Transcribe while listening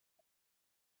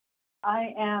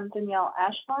I am Danielle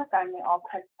Ashlock. I'm the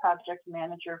All-Tech Project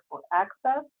Manager for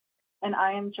Access, and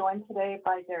I am joined today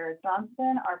by Dara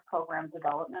Johnson, our Program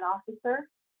Development Officer.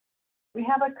 We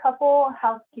have a couple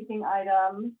housekeeping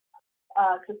items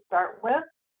to start with.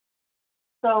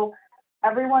 So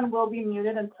everyone will be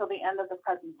muted until the end of the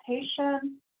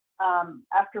presentation,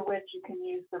 after which you can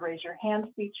use the raise your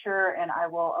hand feature, and I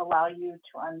will allow you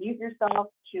to unmute yourself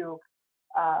to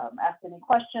ask any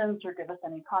questions or give us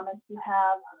any comments you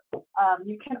have.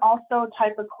 You can also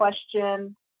type a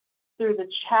question through the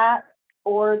chat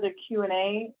or the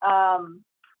Q&A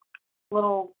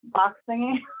little box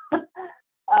thingy.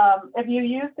 If you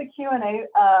use the Q&A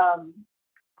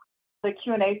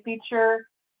feature,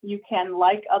 you can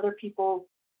like other people's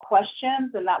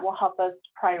questions, and that will help us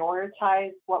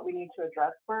prioritize what we need to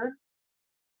address first.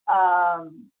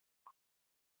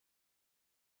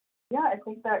 Yeah, I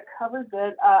think that covers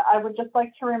it. I would just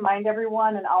like to remind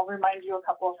everyone, and I'll remind you a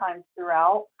couple of times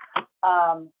throughout,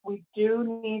 we do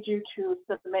need you to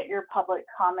submit your public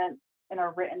comments in a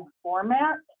written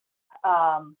format.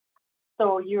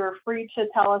 So you're free to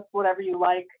tell us whatever you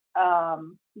like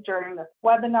during this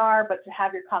webinar, but to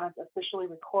have your comments officially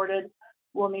recorded,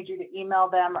 we'll need you to email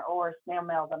them or snail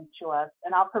mail them to us,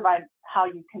 and I'll provide how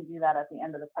you can do that at the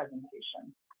end of the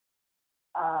presentation.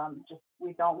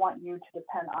 We don't want you to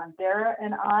depend on Dara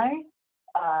and I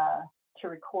to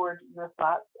record your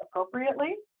thoughts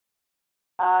appropriately.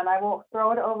 And I will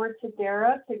throw it over to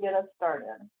Dara to get us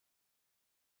started.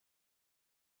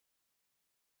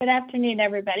 Good afternoon,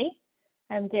 everybody.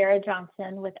 I'm Dara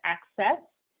Johnson with Access.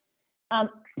 A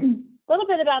little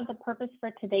bit about the purpose for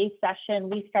today's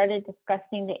session. We started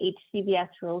discussing the HCBS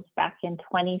rules back in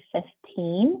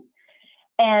 2015.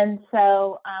 And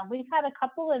so we've had a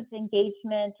couple of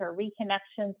engagements or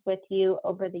reconnections with you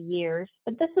over the years,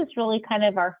 but this is really kind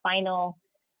of our final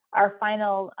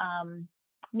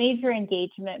major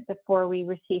engagement before we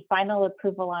receive final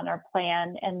approval on our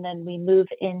plan, and then we move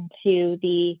into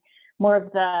the more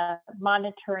of the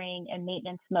monitoring and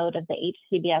maintenance mode of the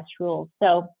HCBS rules.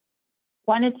 So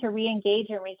wanted to re-engage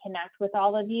and reconnect with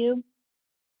all of you.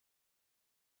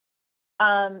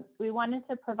 We wanted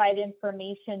to provide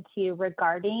information to you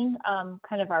regarding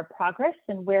kind of our progress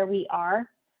and where we are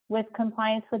with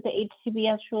compliance with the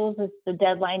HCBS rules as the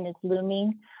deadline is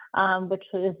looming, which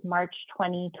was March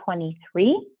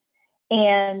 2023.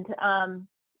 And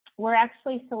we're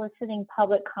actually soliciting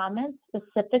public comments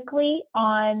specifically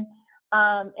on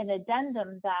an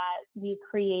addendum that we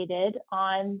created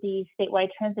on the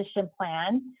statewide transition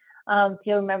plan. If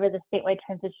you remember, the statewide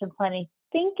transition plan, I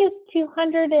think is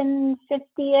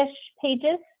 250-ish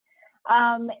pages.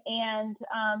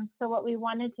 So what we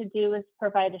wanted to do is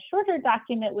provide a shorter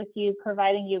document with you,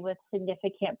 providing you with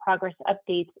significant progress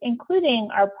updates, including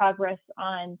our progress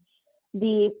on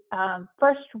the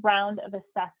first round of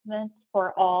assessments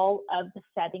for all of the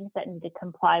settings that need to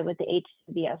comply with the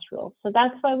HCBS rules. So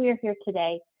that's why we are here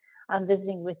today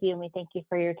visiting with you, and we thank you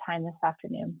for your time this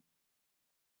afternoon.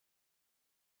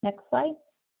 Next slide.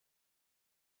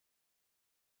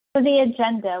 So the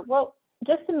agenda, well,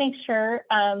 just to make sure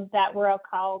that we're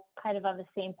all kind of on the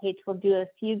same page, we'll do a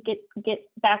few get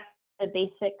back to the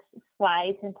basics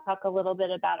slides and talk a little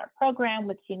bit about our program,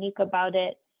 what's unique about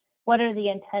it, what are the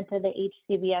intent of the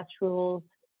HCBS rules,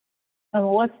 and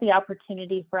what's the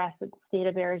opportunity for us at the state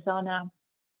of Arizona.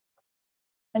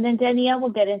 And then Danielle will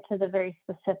get into the very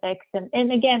specifics,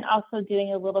 and again, also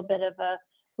doing a little bit of a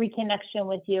reconnection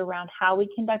with you around how we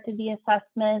conducted the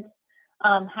assessments,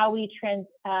 how we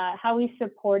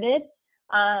supported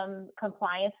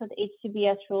compliance with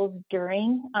HCBS rules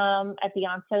during, at the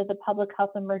onset of the public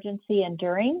health emergency and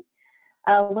during,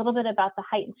 a little bit about the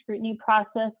heightened scrutiny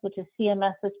process, which is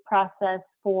CMS's process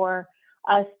for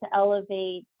us to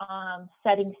elevate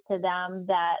settings to them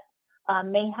that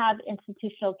may have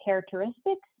institutional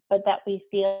characteristics, but that we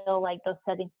feel like those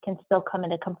settings can still come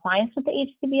into compliance with the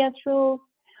HCBS rules.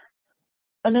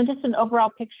 And then just an overall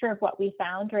picture of what we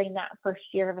found during that first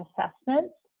year of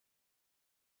assessments.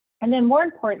 And then more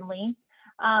importantly,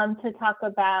 to talk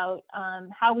about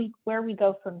where we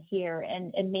go from here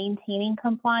and maintaining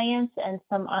compliance and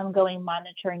some ongoing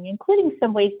monitoring, including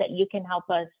some ways that you can help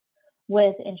us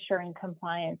with ensuring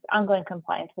ongoing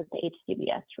compliance with the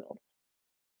HCBS rules.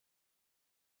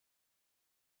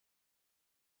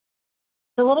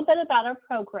 So a little bit about our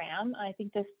program. I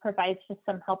think this provides just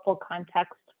some helpful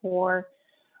context for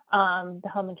the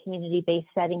home and community-based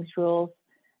settings rules.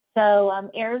 So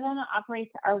Arizona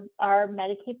operates our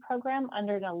Medicaid program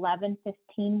under an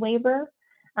 1115 waiver.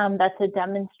 That's a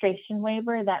demonstration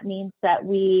waiver. That means that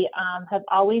we have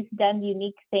always done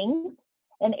unique things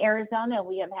In Arizona,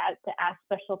 we have had to ask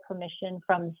special permission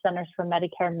from the Centers for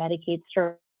Medicare and Medicaid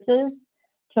Services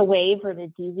to waive or to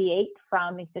deviate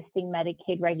from existing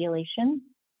Medicaid regulations.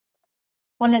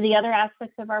 One of the other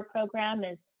aspects of our program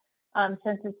is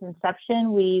since its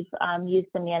inception, we've used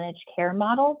the managed care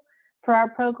model for our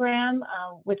program,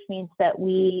 which means that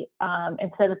we,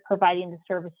 instead of providing the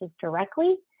services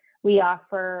directly, we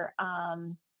offer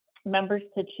members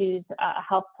to choose a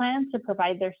health plan to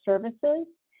provide their services.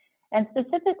 And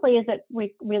specifically as it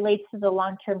relates to the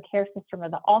long-term care system or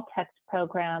the All-Tex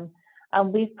program,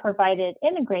 we've provided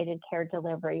integrated care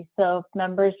delivery. So if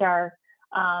members are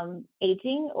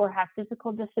aging or have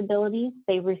physical disabilities,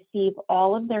 they receive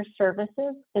all of their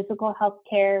services, physical health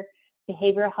care,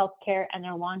 behavioral health care, and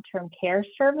their long-term care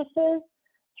services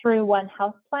through one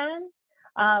health plan.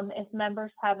 If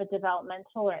members have a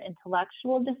developmental or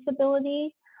intellectual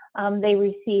disability, they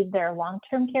receive their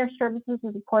long-term care services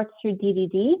and supports through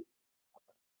DDD.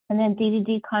 And then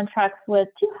DDD contracts with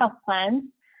 2 health plans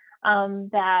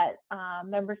that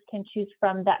members can choose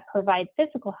from that provide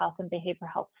physical health and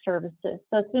behavioral health services.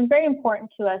 So it's been very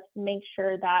important to us to make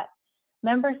sure that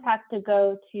members have to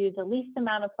go to the least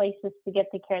amount of places to get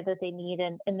the care that they need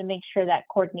and to make sure that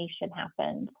coordination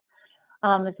happens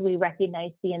as we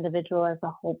recognize the individual as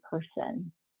a whole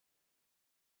person.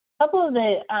 A couple of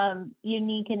the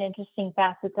unique and interesting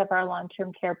facets of our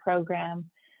long-term care program.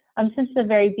 Since the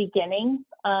very beginning,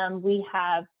 we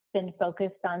have been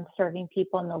focused on serving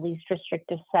people in the least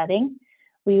restrictive setting.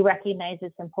 We recognize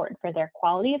it's important for their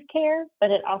quality of care,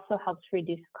 but it also helps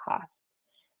reduce costs.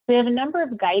 We have a number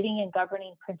of guiding and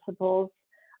governing principles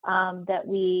that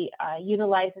we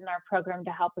utilize in our program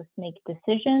to help us make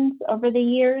decisions over the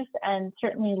years and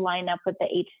certainly line up with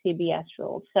the HCBS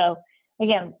rules. So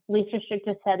again, least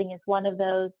restrictive setting is one of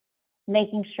those,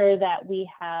 making sure that we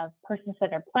have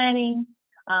person-centered planning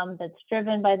that's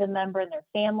driven by the member and their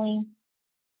family,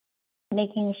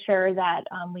 making sure that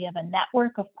we have a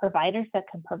network of providers that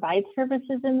can provide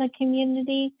services in the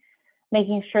community,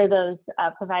 making sure those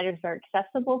providers are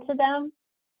accessible to them.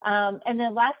 And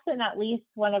then last but not least,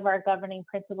 one of our governing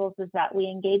principles is that we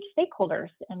engage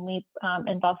stakeholders and we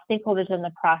involve stakeholders in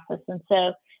the process. And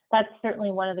so that's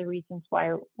certainly one of the reasons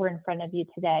why we're in front of you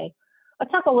today. I'll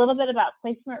talk a little bit about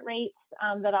placement rates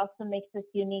that also makes us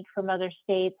unique from other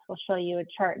states. We'll show you a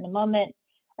chart in a moment.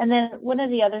 And then one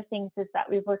of the other things is that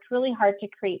we've worked really hard to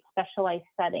create specialized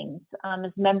settings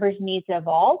as members' needs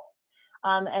evolve.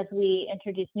 As we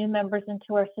introduce new members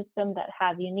into our system that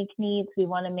have unique needs, we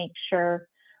want to make sure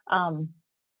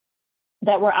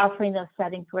that we're offering those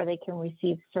settings where they can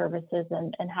receive services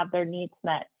and have their needs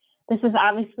met. This is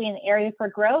obviously an area for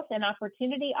growth and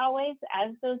opportunity always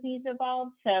as those needs evolve.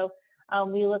 So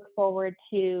we look forward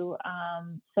to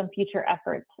some future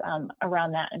efforts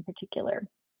around that in particular.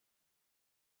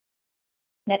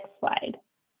 Next slide.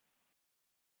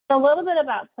 So a little bit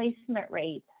about placement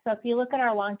rates. So if you look at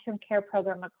our long-term care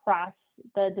program across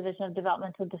the Division of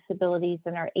Developmental Disabilities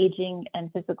and our aging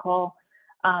and physical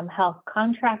health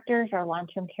contractors, our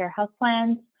long-term care health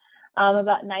plans,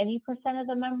 about 90% of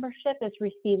the membership is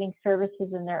receiving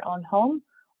services in their own home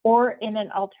or in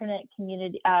an alternate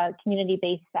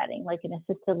community-based setting, like an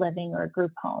assisted living or a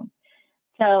group home.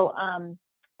 So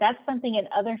that's something in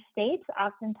other states,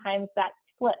 oftentimes that's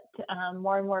flipped.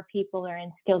 More and more people are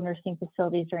in skilled nursing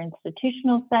facilities or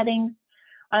institutional settings.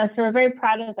 So we're very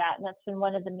proud of that. And that's been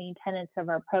one of the main tenets of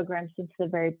our program since the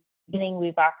very beginning.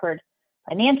 We've offered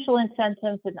financial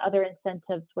incentives and other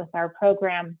incentives with our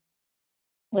program,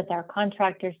 with our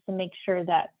contractors to make sure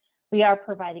that we are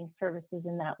providing services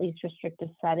in that least restrictive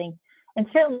setting. And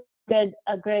certainly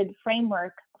a good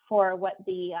framework for what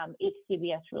the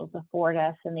HCBS rules afford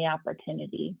us and the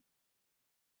opportunity.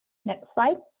 Next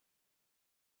slide.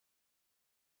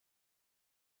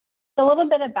 So a little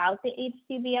bit about the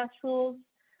HCBS rules.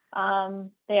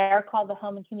 They are called the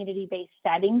Home and Community-Based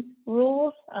Settings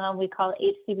Rules. We call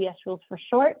it HCBS rules for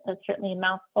short. That's certainly a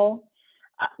mouthful.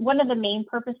 One of the main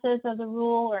purposes of the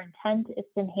rule or intent is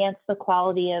to enhance the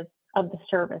quality of the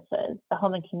services, the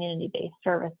home and community-based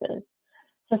services.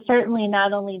 So certainly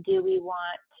not only do we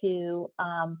want to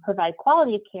provide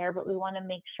quality of care, but we want to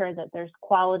make sure that there's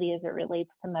quality as it relates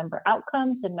to member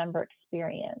outcomes and member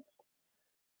experience.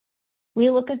 We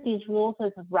look at these rules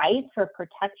as rights or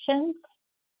protections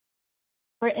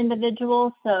for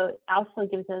individuals, so it also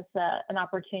gives us an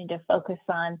opportunity to focus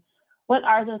on what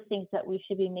are those things that we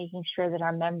should be making sure that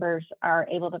our members are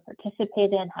able to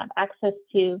participate in, have access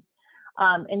to,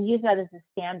 and use that as a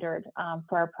standard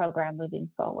for our program moving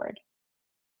forward.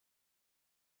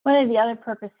 One of the other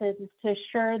purposes is to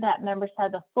assure that members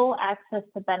have the full access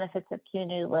to benefits of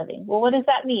community living. Well, what does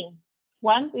that mean?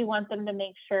 One, we want them to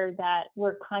make sure that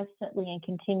we're constantly and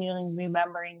continually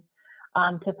remembering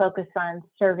to focus on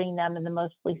serving them in the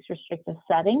most least restrictive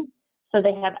setting, so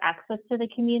they have access to the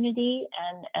community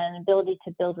and ability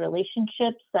to build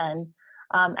relationships and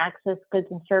access goods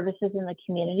and services in the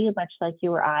community, much like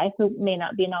you or I, who may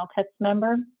not be an All-Text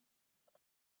member.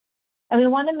 And we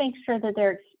want to make sure that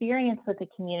their experience with the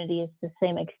community is the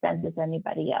same extent as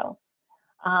anybody else.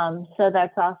 So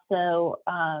that's also,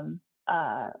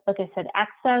 like I said,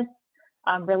 access,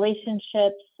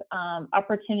 relationships,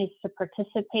 opportunities to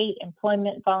participate,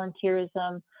 employment,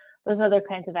 volunteerism. Those other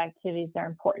kinds of activities are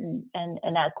important and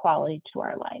add quality to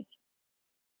our life.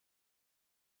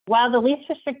 While the least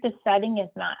restrictive setting is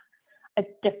not a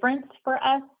difference for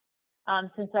us,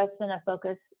 since that's been a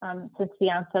focus since the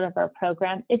onset of our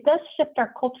program, it does shift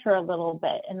our culture a little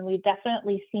bit. And we've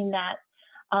definitely seen that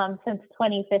since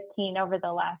 2015 over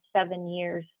the last 7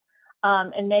 years.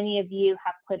 And many of you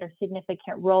have played a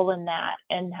significant role in that.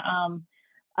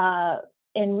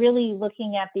 And really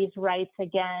looking at these rights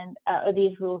again, or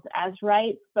these rules as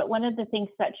rights. But one of the things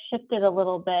that shifted a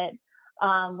little bit,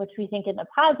 which we think in the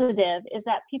positive, is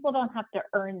that people don't have to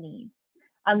earn these.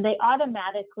 They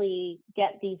automatically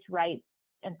get these rights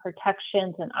and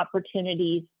protections and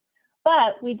opportunities,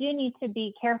 but we do need to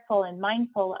be careful and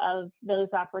mindful of those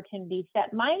opportunities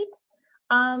that might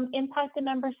impact the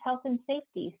member's health and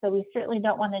safety. So we certainly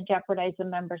don't want to jeopardize the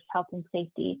member's health and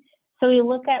safety. So we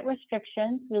look at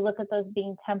restrictions, we look at those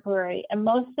being temporary, and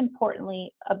most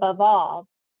importantly, above all,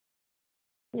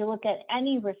 we look at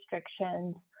any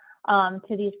restrictions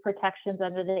to these protections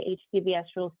under the HCBS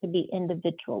rules to be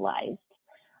individualized.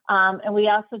 And we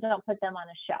also don't put them on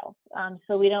a shelf.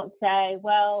 So we don't say,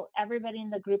 well, everybody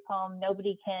in the group home,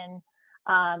 nobody can,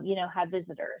 have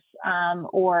visitors,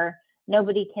 or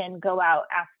nobody can go out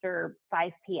after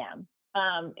 5 p.m.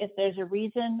 If there's a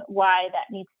reason why that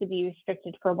needs to be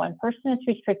restricted for one person, it's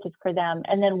restricted for them.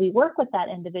 And then we work with that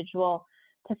individual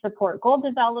to support goal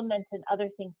development and other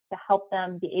things to help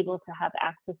them be able to have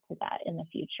access to that in the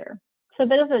future. So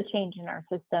there's a change in our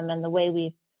system and the way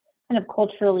we've kind of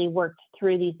culturally worked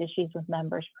through these issues with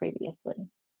members previously.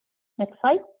 Next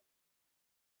slide.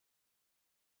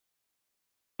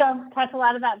 So talked a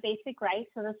lot about basic rights.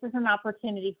 So this is an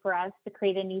opportunity for us to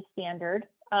create a new standard.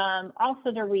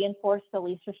 Also to reinforce the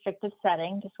least restrictive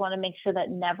setting. Just want to make sure that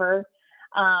never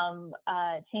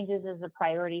changes as a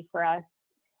priority for us.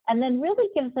 And then really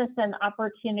gives us an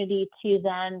opportunity to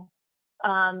then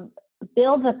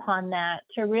build upon that,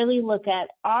 to really look at,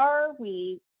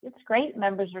 it's great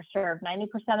members are served. 90%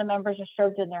 of members are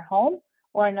served in their home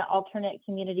or in an alternate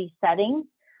community setting.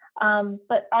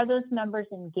 But are those members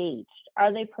engaged?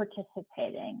 Are they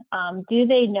participating? Do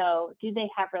they know? Do they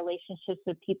have relationships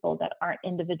with people that aren't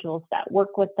individuals that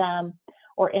work with them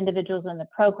or individuals in the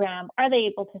program? Are they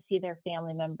able to see their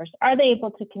family members? Are they able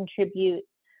to contribute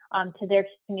to their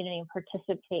community and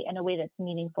participate in a way that's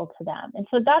meaningful to them? And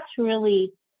so that's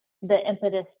really the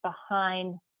impetus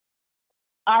behind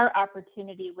our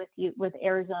opportunity with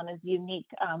Arizona's unique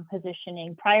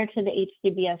positioning prior to the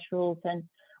HCBS rules, and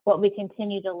what we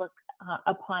continue to look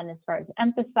upon as far as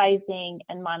emphasizing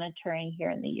and monitoring here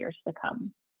in the years to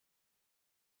come.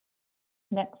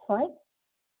 Next slide.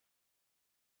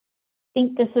 I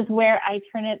think this is where I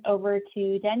turn it over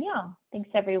to Danielle. Thanks,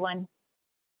 everyone.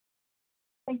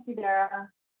 Thank you, Dara.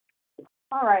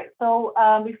 All right, so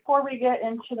before we get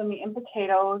into the meat and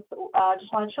potatoes,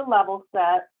 just wanted to level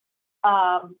set.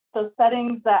 So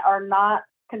settings that are not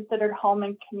considered home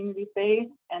and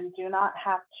community-based and do not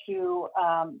have to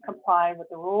comply with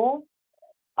the rules.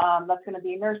 That's going to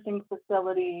be nursing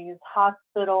facilities,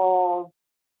 hospitals,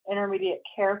 intermediate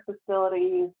care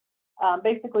facilities,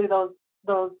 basically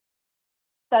those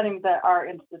settings that are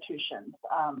institutions.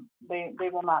 They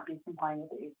will not be complying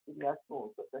with the HCBS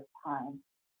rules at this time.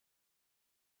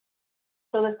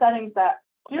 So the settings that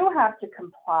do have to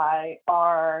comply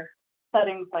are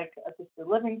settings like assisted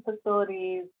living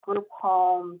facilities, group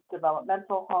homes,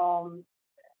 developmental homes.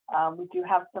 We do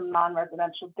have some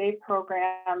non-residential day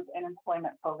programs and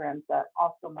employment programs that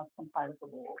also must comply with the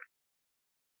rules.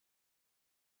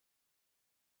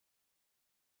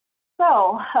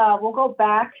 So we'll go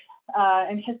back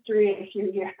in history a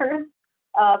few years.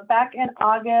 Back in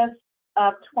August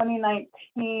of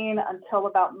 2019 until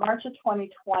about March of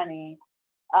 2020,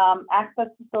 Access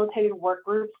facilitated work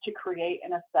groups to create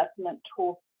an assessment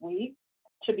tool suite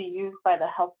to be used by the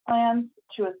health plans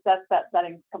to assess that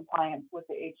setting's compliance with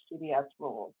the HCBS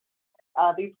rules.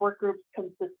 These work groups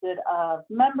consisted of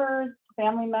members,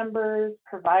 family members,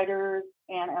 providers,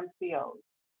 and MCOs.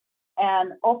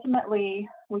 And ultimately,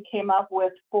 we came up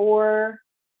with 4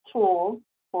 tools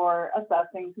for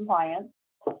assessing compliance.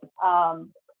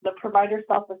 The provider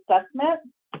self-assessment.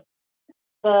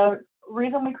 The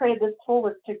reason we created this tool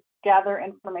was to gather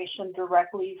information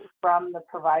directly from the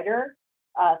provider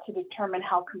to determine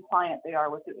how compliant they are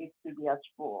with the HCBS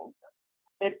rules.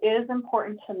 It is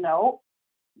important to note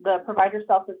the provider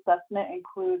self-assessment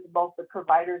includes both the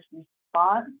provider's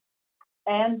response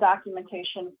and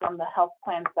documentation from the health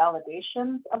plan's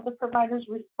validations of the provider's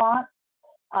response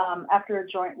after a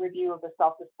joint review of the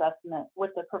self-assessment with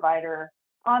the provider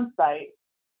on site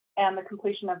and the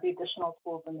completion of the additional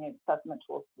tools in the assessment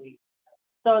tool suite.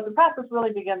 So the process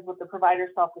really begins with the provider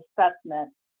self-assessment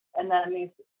and then these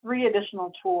 3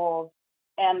 additional tools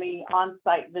and the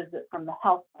on-site visit from the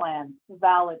health plan to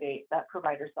validate that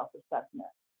provider self-assessment.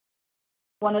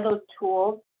 One of those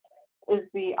tools is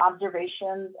the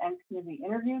observations and community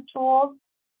interview tools.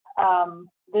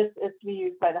 This is to be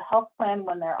used by the health plan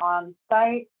when they're on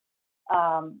site,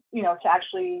 to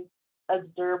actually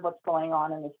observe what's going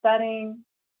on in the setting,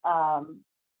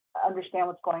 understand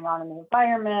what's going on in the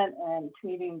environment and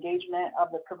community engagement of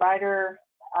the provider,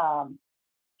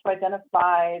 to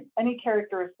identify any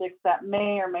characteristics that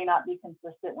may or may not be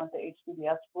consistent with the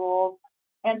HCBS rules,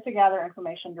 and to gather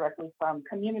information directly from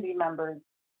community members,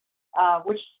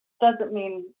 which doesn't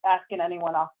mean asking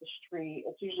anyone off the street.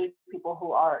 It's usually people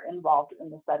who are involved in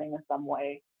the setting in some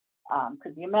way.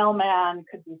 Could be a mailman,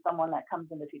 could be someone that comes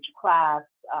in to teach a class.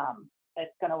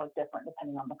 It's going to look different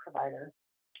depending on the provider.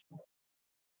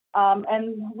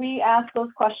 And we ask those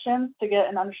questions to get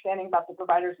an understanding about the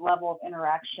provider's level of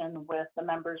interaction with the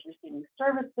members receiving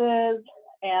services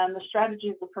and the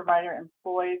strategies the provider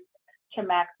employs to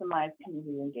maximize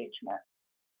community engagement.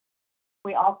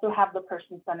 We also have the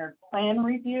person-centered plan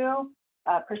review.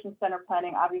 Person-centered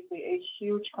planning, obviously a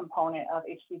huge component of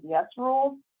HCBS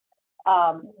rules.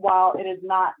 While it is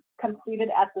not completed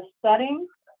at the setting,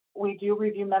 we do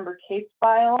review member case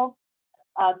files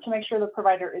to make sure the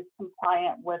provider is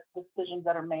compliant with decisions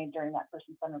that are made during that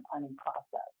person-centered planning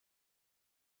process.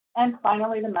 And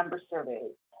finally, the member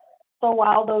surveys. So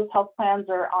while those health plans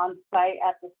are on site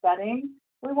at the setting,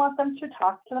 we want them to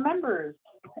talk to the members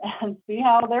and see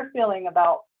how they're feeling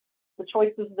about the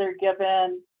choices they're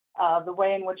given, the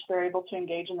way in which they're able to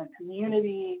engage in the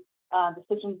community,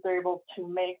 decisions they're able to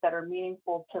make that are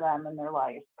meaningful to them in their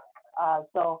life.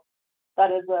 So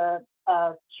that is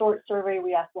a short survey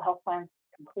we ask the health plans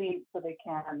to complete so they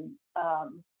can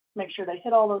make sure they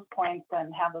hit all those points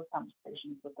and have those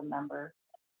conversations with the member.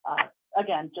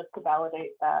 Again, just to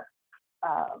validate that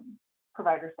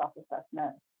provider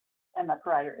self-assessment and that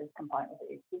provider is compliant with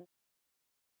the HCBS.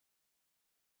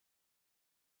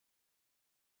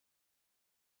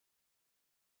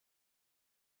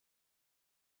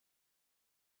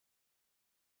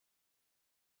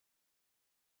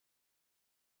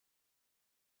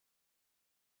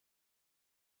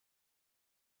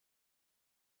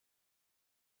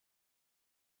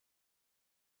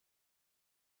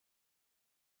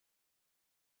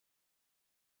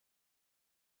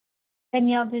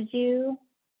 Danielle, did you?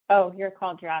 Oh, your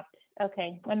call dropped.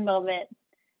 Okay, one moment.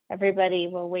 Everybody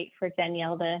will wait for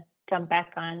Danielle to jump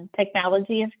back on.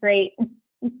 Technology is great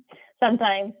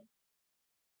sometimes.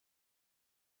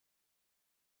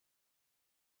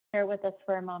 Bear with us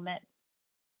for a moment.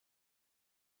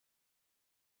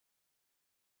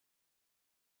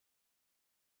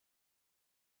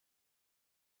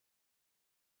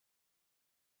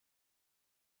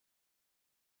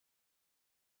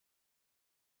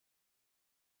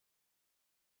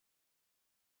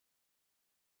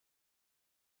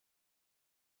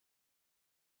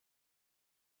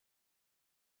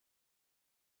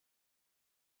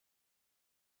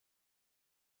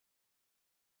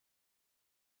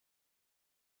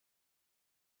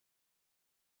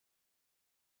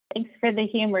 Thanks for the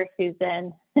humor,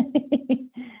 Susan.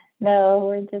 No,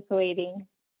 we're just waiting.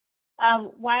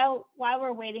 While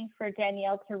we're waiting for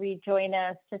Danielle to rejoin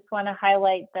us, just want to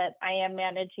highlight that I am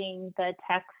managing the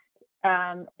text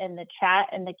in the chat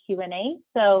and the Q&A.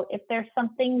 So if there's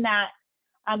something that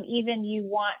even you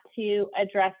want to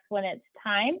address when it's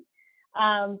time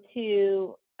at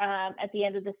the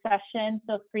end of the session,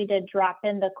 feel free to drop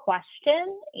in the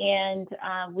question and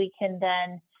we can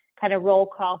then kind of roll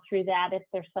call through that if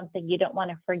there's something you don't want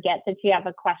to forget that you have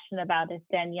a question about as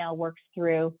Danielle works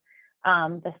through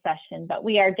the session. But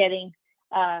we are getting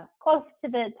close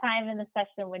to the time in the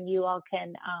session when you all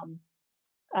can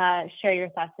share your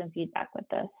thoughts and feedback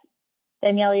with us.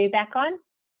 Danielle, are you back on?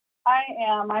 I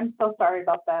am. I'm so sorry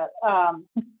about that.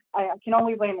 I can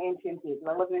only blame AT&T because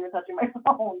I wasn't even touching my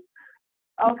phone.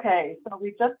 Okay, so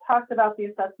we just talked about the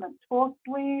assessment tool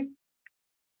suite.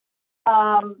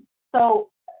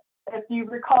 So if you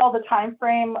recall the time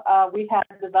frame we had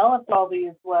developed all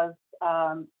these was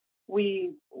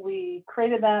we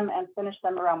created them and finished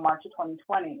them around March of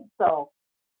 2020. So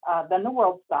then the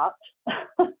world stopped,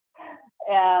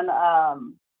 and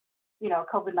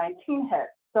COVID-19 hit.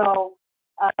 So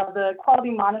the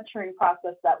quality monitoring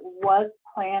process that was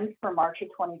planned for March of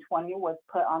 2020 was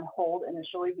put on hold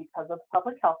initially because of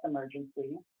public health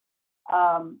emergency.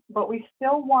 But we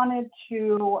still wanted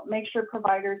to make sure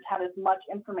providers had as much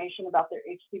information about their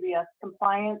HCBS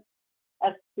compliance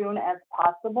as soon as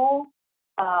possible,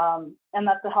 and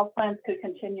that the health plans could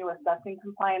continue assessing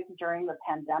compliance during the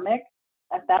pandemic.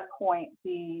 At that point,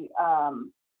 the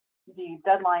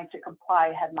deadline to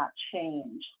comply had not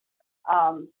changed.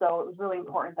 So it was really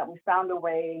important that we found a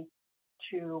way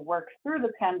to work through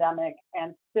the pandemic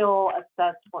and still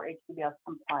assess for HCBS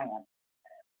compliance.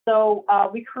 So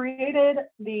we created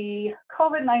the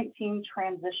COVID-19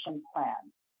 transition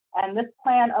plan. And this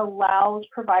plan allows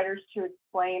providers to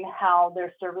explain how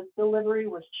their service delivery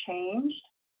was changed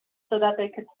so that they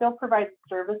could still provide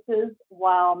services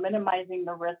while minimizing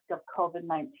the risk of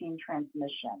COVID-19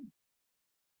 transmission.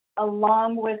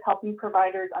 Along with helping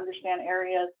providers understand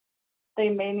areas they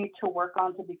may need to work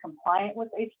on to be compliant with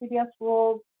HCBS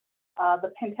rules,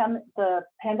 the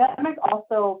pandemic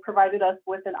also provided us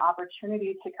with an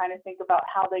opportunity to kind of think about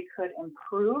how they could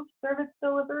improve service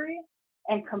delivery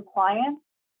and compliance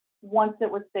once it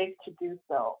was safe to do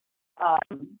so.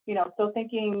 So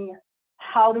thinking,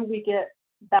 how do we get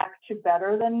back to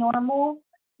better than normal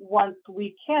once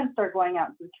we can start going out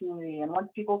into the community and once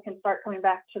people can start coming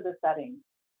back to the setting?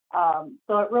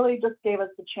 So it really just gave us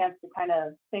the chance to kind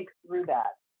of think through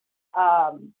that.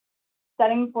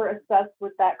 Settings were assessed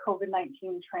with that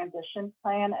COVID-19 transition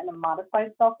plan and a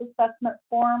modified self-assessment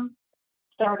form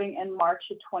starting in March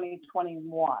of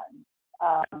 2021.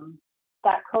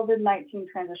 That COVID-19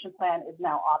 transition plan is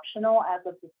now optional as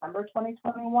of December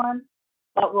 2021,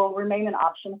 but will remain an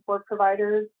option for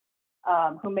providers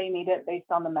who may need it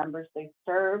based on the members they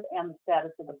serve and the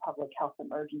status of the public health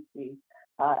emergency.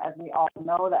 As we all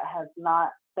know, that has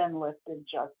not been lifted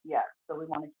just yet, so we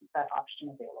want to keep that option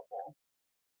available.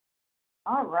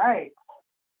 All right,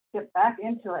 get back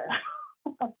into it.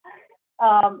 So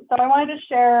I wanted to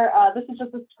share, this is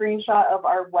just a screenshot of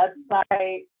our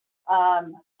website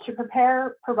to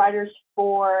prepare providers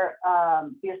for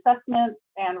the assessment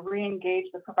and re-engage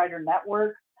the provider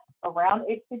network around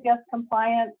HCBS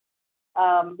compliance.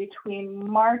 Between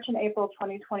March and April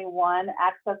 2021,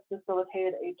 Access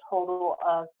facilitated a total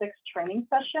of 6 training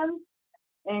sessions,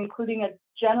 including a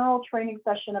general training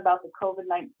session about the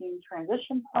COVID-19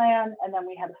 transition plan, and then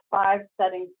we had 5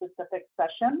 setting-specific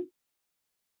sessions.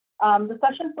 The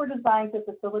sessions were designed to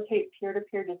facilitate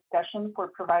peer-to-peer discussion for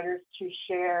providers to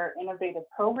share innovative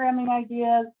programming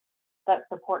ideas that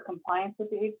support compliance with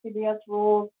the HCBS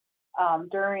rules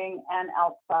during and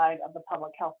outside of the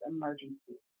public health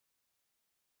emergency.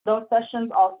 Those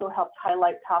sessions also helped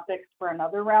highlight topics for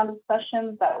another round of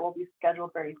sessions that will be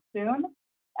scheduled very soon.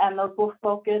 And those will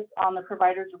focus on the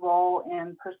provider's role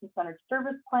in person-centered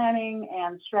service planning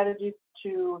and strategies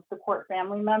to support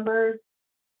family members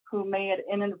who may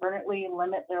inadvertently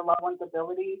limit their loved one's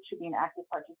ability to be an active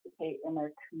participant in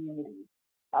their community.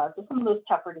 So some of those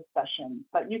tougher discussions,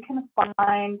 but you can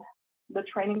find the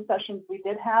training sessions we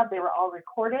did have. They were all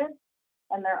recorded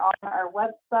and they're on our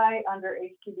website under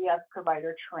HCBS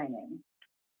provider training.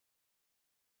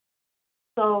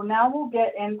 So now we'll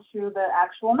get into the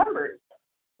actual numbers.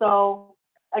 So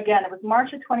again, it was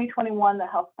March of 2021, the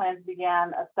health plans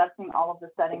began assessing all of the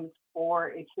settings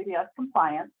for HCBS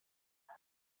compliance.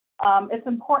 It's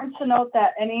important to note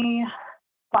that any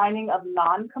finding of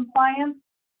non-compliance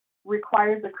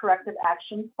requires a corrective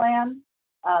action plan.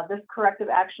 This corrective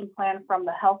action plan from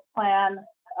the health plan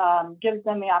gives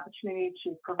them the opportunity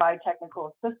to provide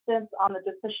technical assistance on the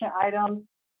deficient items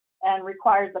and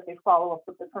requires that they follow up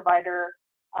with the provider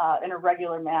in a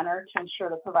regular manner to ensure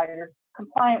the provider is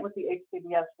compliant with the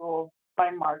HCBS rules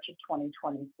by March of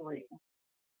 2023.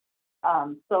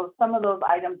 So some of those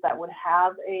items that would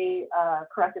have a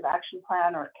corrective action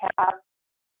plan or CAP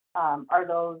are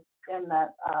those in that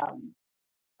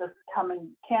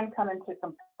can come into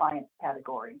compliance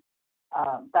category.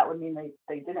 That would mean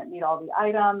they didn't meet all the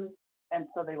items, and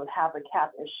so they would have a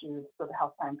CAP issued so the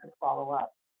health plan could follow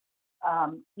up.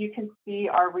 You can see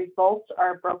our results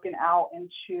are broken out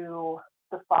into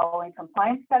the following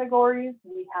compliance categories.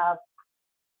 We have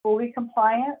fully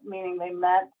compliant, meaning they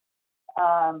met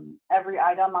every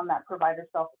item on that provider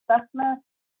self-assessment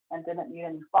and didn't need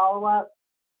any follow-up.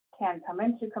 Can come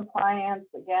into compliance.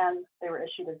 Again, they were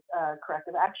issued a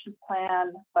corrective action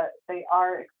plan, but they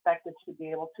are expected to be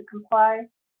able to comply.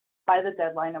 by the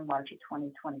deadline of March of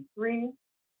 2023.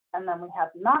 And then we have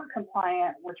not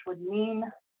compliant, which would mean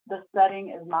the setting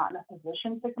is not in a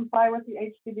position to comply with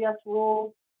the HCBS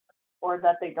rules, or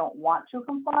that they don't want to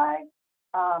comply.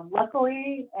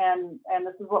 Luckily, and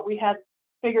this is what we had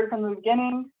figured from the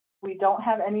beginning, we don't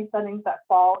have any settings that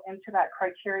fall into that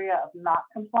criteria of not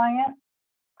compliant.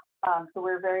 So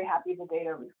we're very happy the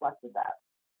data reflected that.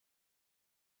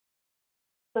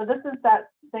 So this is that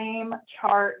same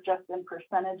chart, just in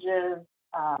percentages,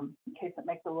 in case it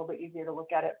makes it a little bit easier to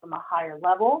look at it from a higher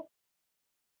level.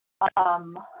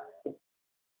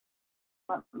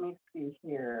 Let me see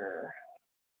here.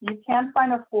 You can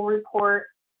find a full report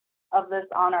of this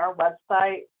on our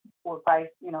website, or by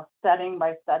setting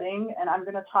by setting, and I'm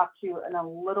going to talk to you in a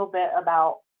little bit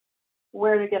about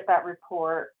where to get that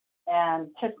report and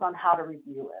tips on how to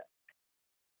review it.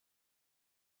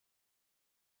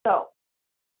 So,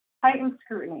 heightened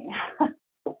scrutiny.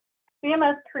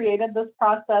 CMS created this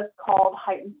process called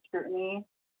heightened scrutiny,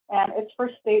 and it's for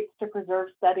states to preserve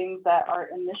settings that are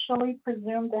initially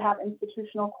presumed to have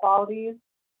institutional qualities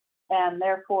and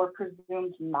therefore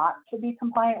presumed not to be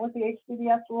compliant with the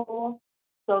HCBS rules.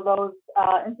 So those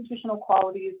institutional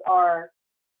qualities are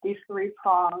these three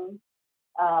prongs: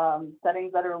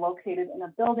 settings that are located in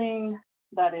a building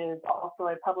that is also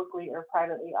a publicly or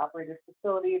privately operated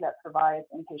facility that provides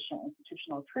inpatient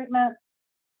institutional treatment,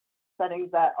 settings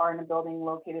that are in a building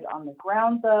located on the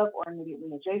grounds of or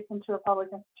immediately adjacent to a public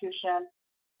institution,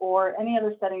 or any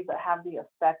other settings that have the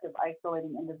effect of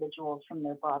isolating individuals from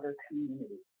their broader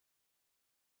community.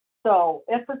 So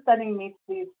if the setting meets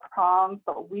these prongs,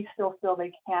 but we still feel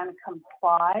they can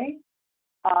comply,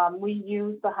 we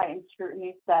use the heightened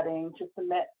scrutiny setting to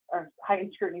submit, or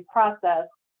heightened scrutiny process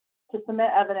to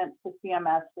submit evidence to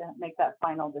CMS to make that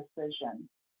final decision.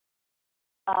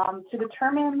 To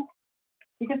determine,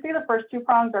 you can see the first two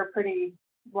prongs are pretty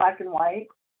black and white.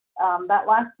 That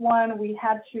last one, we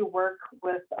had to work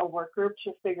with a work group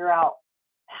to figure out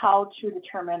how to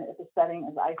determine if a setting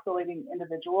is isolating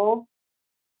individuals.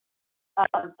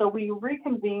 So we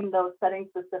reconvened those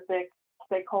setting-specific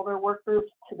stakeholder work groups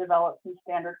to develop some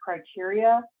standard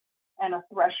criteria and a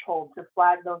threshold to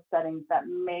flag those settings that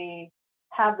may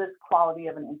have this quality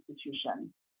of an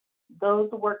institution.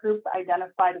 Those work groups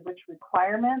identified which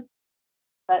requirements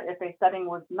that if a setting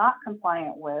was not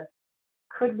compliant with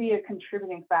could be a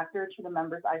contributing factor to the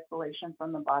members' isolation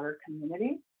from the broader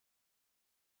community.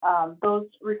 Those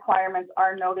requirements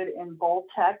are noted in bold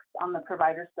text on the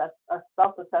provider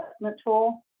self-assessment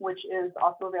tool, which is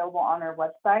also available on our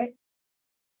website.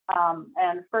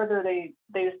 And further,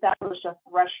 they established a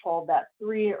threshold that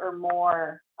 3 or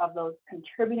more of those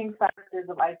contributing factors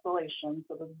of isolation,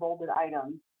 so those bolded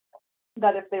items,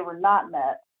 that if they were not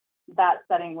met, that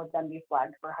setting would then be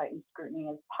flagged for heightened scrutiny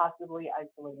as possibly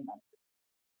isolating members.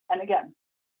 And again,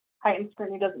 heightened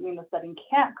scrutiny doesn't mean the setting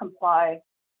can't comply.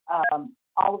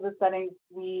 All of the settings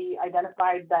we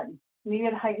identified that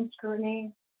needed heightened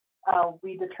scrutiny,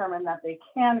 we determined that they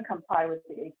can comply with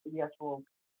the HCBS rules.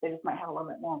 They just might have a little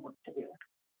bit more work to do.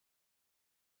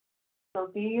 So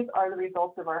these are the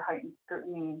results of our heightened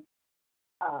scrutiny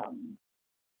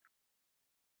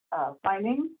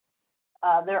findings.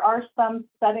 There are some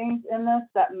settings in this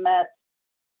that met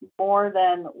more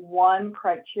than one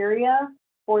criteria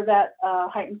for that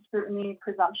heightened scrutiny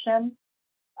presumption.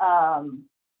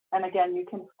 And again, you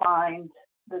can find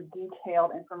the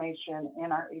detailed information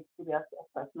in our HCBS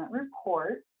assessment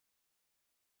report,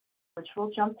 which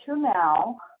we'll jump to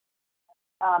now.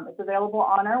 It's available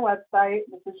on our website.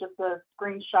 This is just a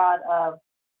screenshot of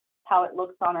how it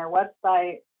looks on our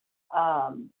website,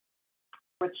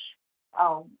 which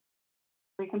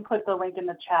we can put the link in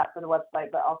the chat for the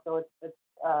website, but also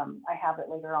I have it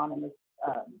later on in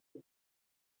this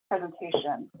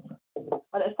presentation.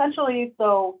 But essentially,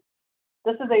 so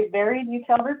this is a very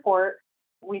detailed report.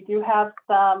 We do have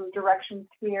some directions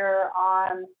here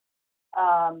on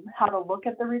how to look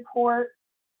at the report.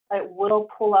 It will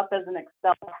pull up as an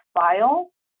Excel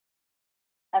file.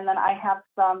 And then I have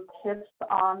some tips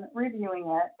on reviewing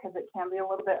it because it can be a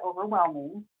little bit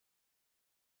overwhelming.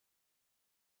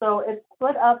 So it's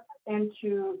split up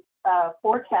into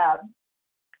 4 tabs.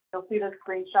 You'll see the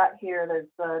screenshot here. There's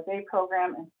the day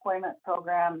program, employment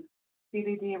program,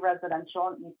 CDD residential,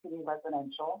 and ECD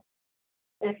residential.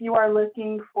 If you are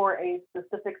looking for a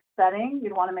specific setting,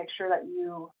 you'd want to make sure that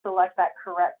you select that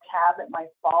correct tab it might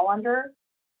fall under.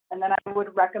 And then I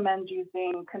would recommend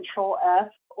using Control F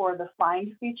or the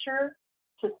Find feature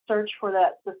to search for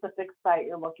that specific site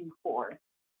you're looking for.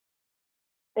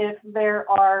 If there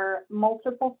are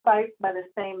multiple sites by the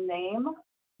same name,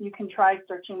 you can try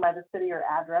searching by the city or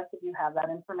address if you have that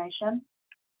information.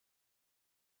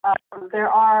 There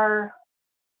are,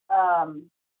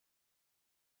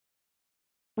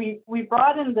 we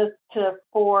broadened this to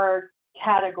 4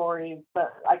 categories,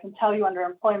 but I can tell you under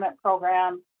employment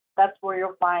program, that's where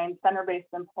you'll find center-based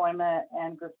employment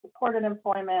and group-supported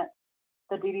employment.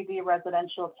 The DDD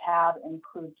residential tab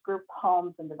includes group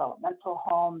homes and developmental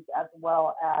homes, as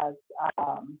well as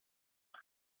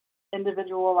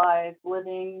individualized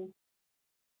living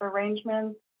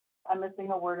arrangements. I'm missing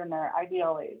a word in there,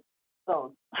 IDLAs,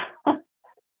 those.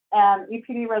 And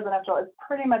EPD residential is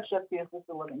pretty much just the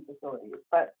assisted living facilities.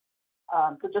 But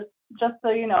so just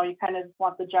so you know, you kind of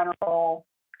want the general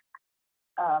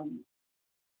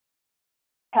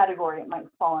category it might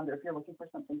fall under if you're looking for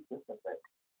something specific.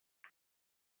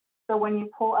 So when you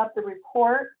pull up the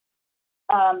report,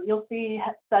 you'll see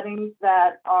settings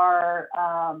that are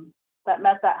that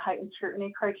met that heightened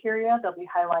scrutiny criteria. They'll be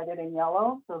highlighted in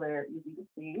yellow, so they're easy to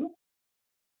see.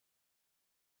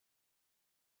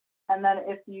 And then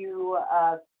if you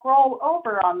scroll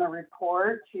over on the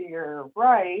report to your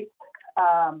right,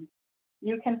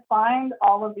 you can find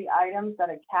all of the items that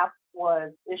a CAP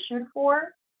was issued for.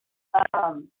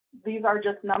 These are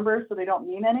just numbers, so they don't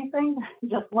mean anything,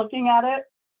 just looking at it.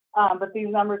 But these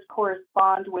numbers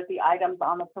correspond with the items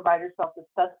on the provider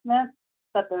self-assessment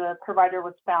that the provider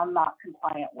was found not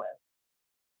compliant with.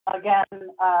 Again,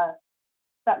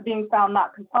 that being found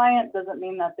not compliant doesn't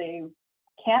mean that they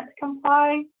can't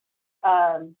comply.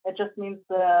 It just means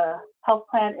the health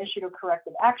plan issued a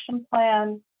corrective action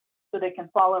plan so they can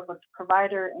follow up with the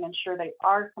provider and ensure they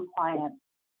are compliant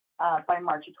by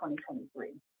March of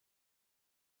 2023.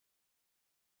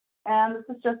 And this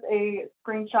is just a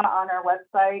screenshot on our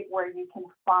website where you can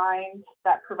find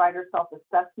that provider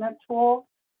self-assessment tool.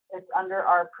 It's under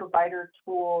our provider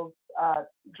tools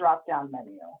drop-down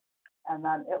menu. And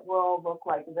then it will look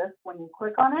like this when you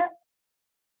click on it.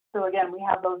 So again, we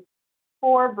have those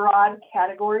 4 broad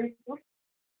categories. Oops,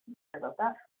 sorry about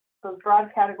that. Those broad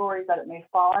categories that it may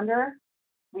fall under.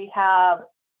 We have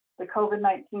the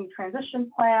COVID-19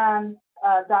 transition plan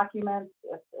documents,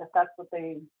 if that's what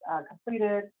they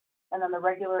completed, and then the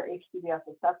regular HCBS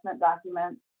assessment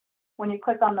documents. When you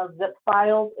click on those zip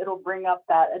files, it'll bring up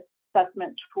that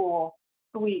assessment tool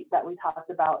suite that we talked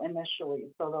about initially.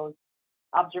 So those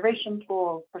observation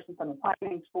tools, person-centered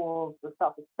planning tools, the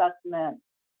self-assessment,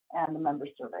 and the member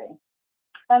survey.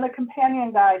 And the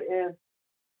companion guide is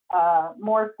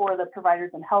more for the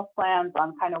providers and health plans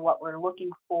on kind of what we're looking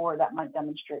for that might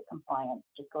demonstrate compliance.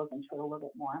 Just goes into it a little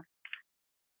bit more.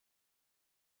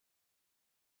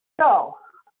 So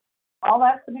all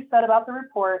that's to be said about the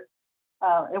report.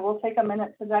 It will take a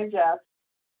minute to digest,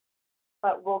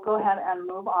 but we'll go ahead and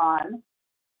move on.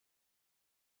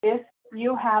 If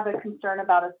you have a concern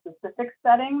about a specific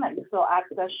setting that you feel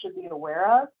Access should be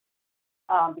aware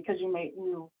of, because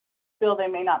you feel they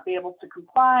may not be able to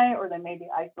comply or they may be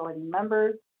isolating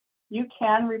members, you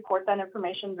can report that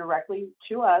information directly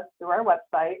to us through our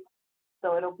website.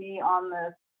 So it'll be on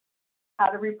the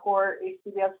How to Report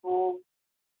HCBS Rules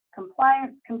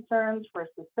Compliance Concerns for a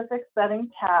Specific Setting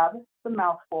tab. It's a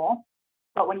mouthful,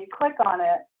 but when you click on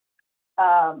it,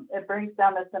 it brings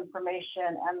down this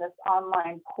information, and this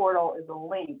online portal is a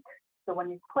link. So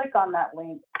when you click on that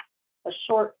link, a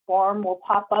short form will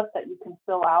pop up that you can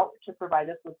fill out to provide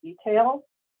us with details.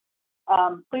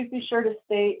 Please be sure to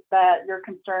state that your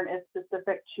concern is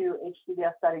specific to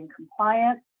HCBS setting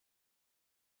compliance,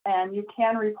 and you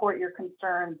can report your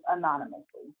concerns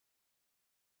anonymously.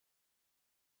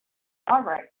 All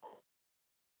right.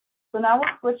 So now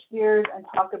we'll switch gears and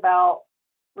talk about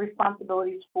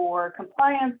responsibilities for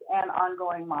compliance and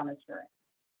ongoing monitoring.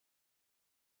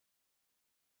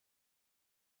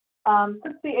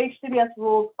 Since the HCBS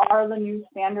rules are the new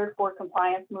standard for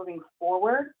compliance moving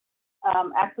forward,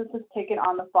 Access has taken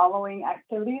on the following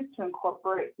activities to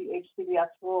incorporate the HCBS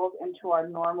rules into our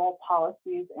normal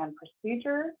policies and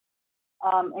procedures,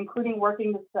 including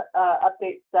working to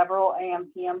update several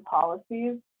AM/PM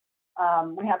policies.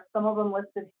 We have some of them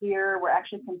listed here. We're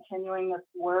actually continuing this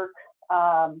work.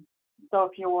 So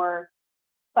if you're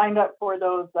signed up for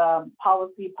those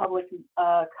policy public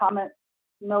comment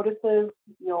notices,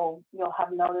 you'll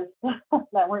have noticed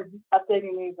that we're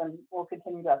updating these, and we'll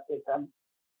continue to update them.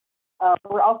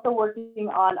 We're also working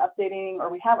on updating, or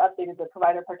we have updated the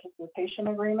provider participation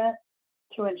agreement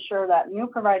to ensure that new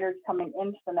providers coming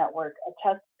into the network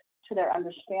attest to their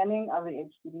understanding of the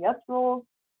HCBS rules,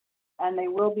 and they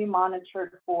will be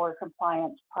monitored for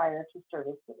compliance prior to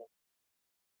service delivery.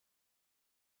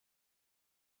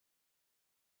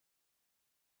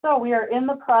 So we are in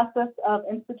the process of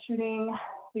instituting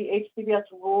the HCBS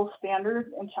rule standards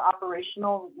into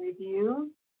operational reviews.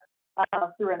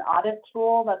 through an audit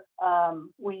tool that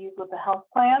we use with the health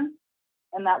plan,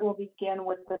 and that will begin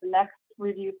with the next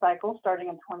review cycle starting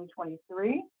in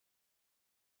 2023.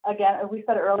 Again, as we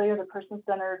said earlier, the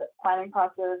person-centered planning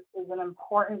process is an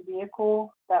important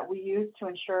vehicle that we use to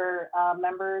ensure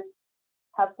members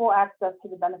have full access to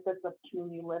the benefits of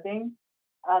community living.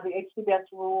 The HCBS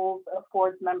rules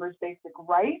affords members basic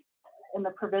rights in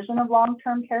the provision of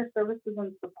long-term care services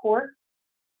and support.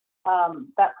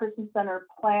 That person-centered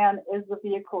plan is the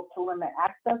vehicle to limit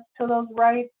access to those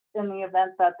rights in the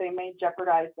event that they may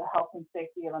jeopardize the health and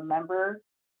safety of a member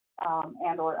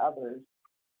and or others.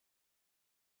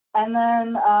 And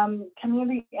then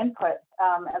community input,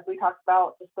 as we talked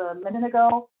about just a minute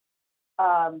ago,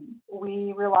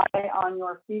 we rely on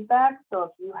your feedback. So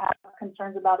if you have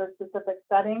concerns about a specific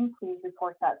setting, please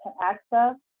report that to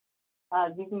Access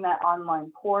using that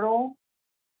online portal.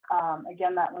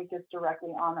 Again, that link is directly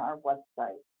on our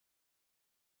website.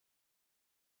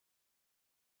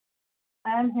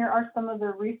 And here are some of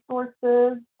the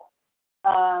resources.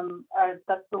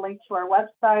 That's the link to our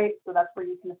website. So that's where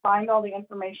you can find all the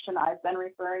information I've been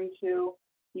referring to.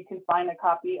 You can find a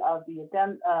copy of the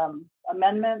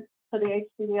amendment to the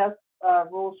HCBS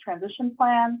rules transition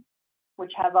plan,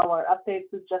 which has all our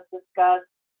updates as just discussed.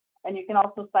 And you can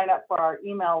also sign up for our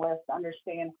email list under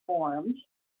Stay Informed.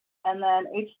 And then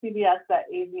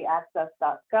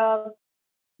hcbs.azaccess.gov.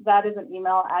 That is an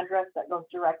email address that goes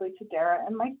directly to Dara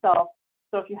and myself.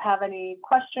 So if you have any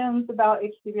questions about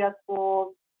HCBS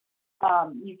rules,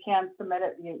 you can submit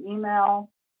it via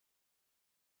email.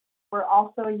 We're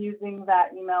also using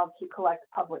that email to collect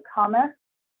public comments,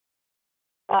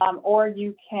 or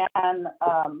you can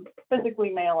physically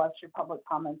mail us your public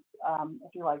comments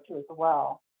if you like to as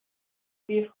well.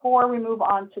 Before we move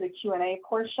on to the Q&A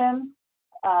portion,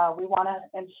 we want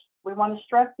to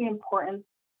stress the importance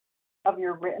of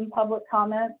your written public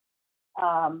comment.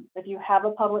 If you have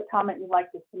a public comment you'd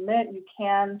like to submit, you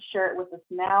can share it with us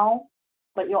now,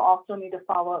 but you'll also need to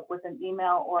follow up with an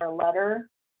email or a letter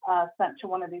sent to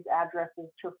one of these addresses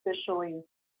to officially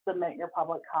submit your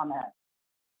public comment.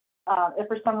 If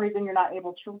for some reason you're not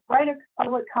able to write a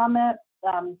public comment,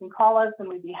 you can call us and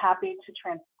we'd be happy to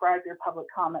transcribe your public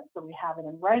comment so we have it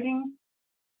in writing.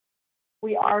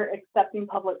 We are accepting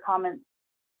public comments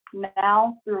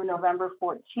now through November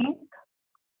 14th.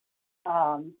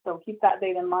 So keep that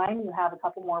date in mind. You have a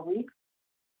couple more weeks.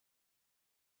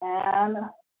 And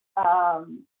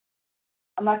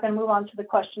I'm not going to move on to the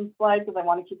question slide because I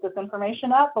want to keep this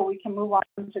information up, but we can move on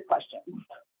to questions.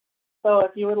 So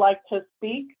if you would like to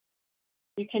speak,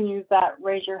 you can use that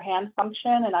raise your hand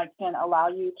function and I can allow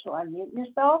you to unmute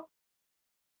yourself.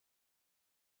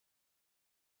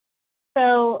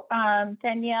 So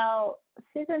Danielle,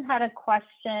 Susan had a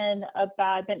question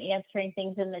about, I've been answering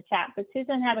things in the chat, but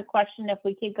Susan had a question if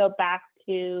we could go back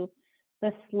to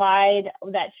the slide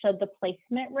that showed the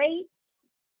placement rate.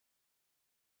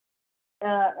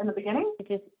 In the beginning?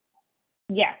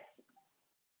 Yes.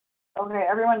 Okay,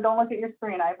 everyone don't look at your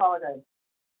screen, I apologize.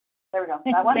 There we go,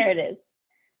 that one? There it is.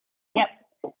 Yep.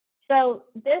 So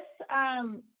this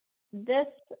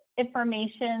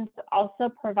information is also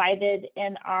provided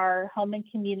in our home and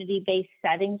community-based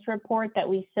settings report that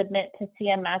we submit to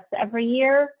CMS every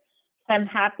year. So I'm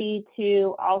happy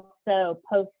to also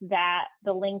post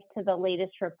the link to the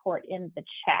latest report in the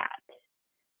chat.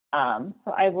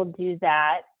 So I will do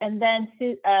that. And then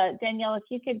Danielle, if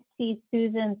you could see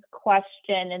Susan's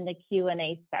question in the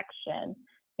Q&A section,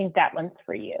 I think that one's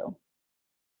for you.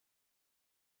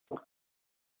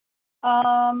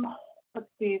 Let's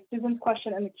see, Susan's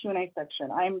question in the Q&A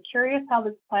section. I'm curious how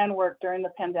this plan worked during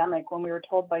the pandemic when we were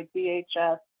told by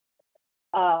DHS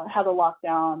how to lock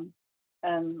down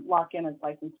and lock in as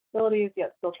licensed facilities,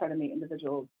 yet still try to meet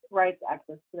individuals' rights,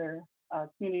 access to their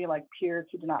community like peers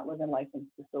who do not live in licensed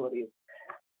facilities.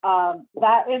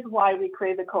 That is why we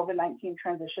created the COVID-19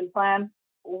 transition plan.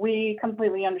 We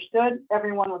completely understood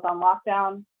everyone was on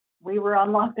lockdown. We were on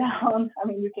lockdown. I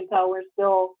mean, you can tell we're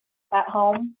still at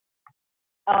home.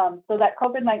 So that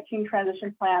COVID-19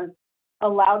 transition plan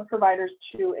allowed providers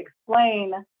to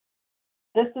explain,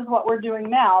 this is what we're doing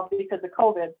now because of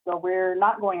COVID. So we're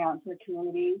not going out into the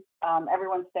community.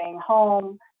 Everyone's staying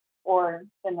home or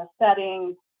in the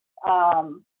settings.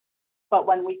 But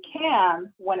when we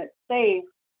can, when it's safe,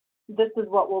 this is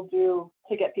what we'll do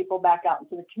to get people back out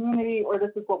into the community, or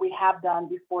this is what we have done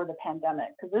before the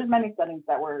pandemic, because there's many settings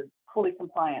that were fully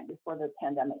compliant before the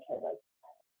pandemic hit us.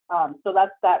 So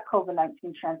that's that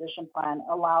COVID-19 transition plan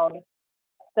allowed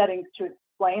settings to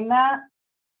explain that.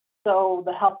 So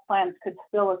the health plans could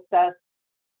still assess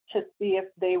to see if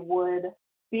they would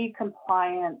be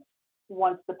compliant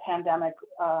once the pandemic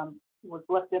was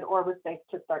lifted or was safe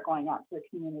to start going out to the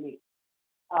community.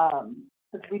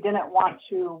 Because we didn't want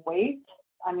to wait.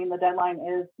 I mean, the deadline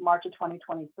is March of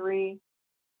 2023.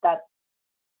 That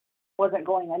wasn't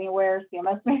going anywhere.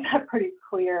 CMS made that pretty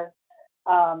clear.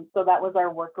 So that was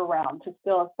our workaround, to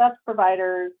still assess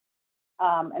providers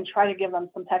and try to give them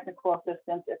some technical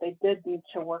assistance if they did need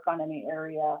to work on any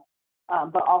area,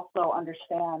 but also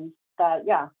understand that,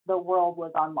 yeah, the world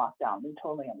was on lockdown. We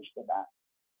totally understood that.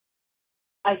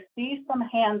 I see some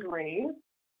hand raised.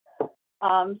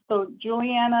 So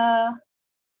Juliana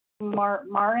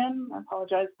Marin, I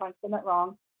apologize if I said that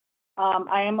wrong.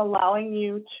 I am allowing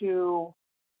you to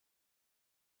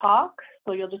talk,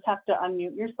 so you'll just have to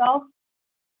unmute yourself.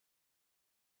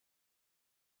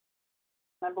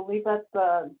 I believe that's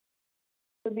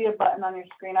should be a button on your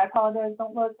screen. I apologize.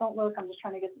 Don't look. I'm just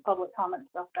trying to get the public comment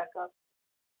stuff back up.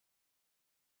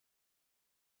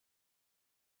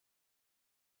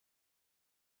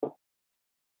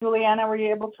 Juliana, were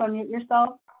you able to unmute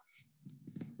yourself?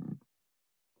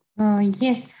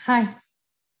 Yes. Hi.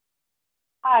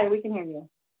 Hi, we can hear you.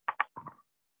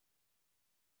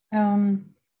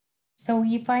 So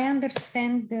if I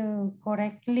understand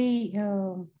correctly,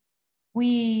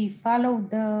 we follow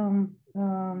the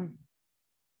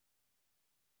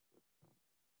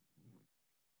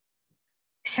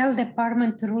Health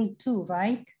Department Rule 2,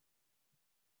 right?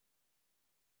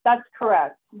 That's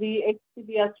correct. The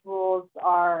HCBS rules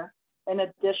are in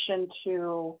addition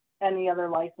to any other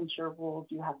licensure rules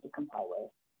you have to comply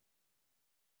with.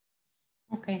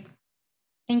 Okay.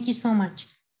 Thank you so much.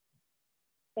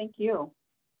 Thank you.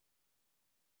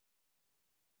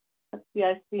 Let's see,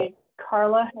 I see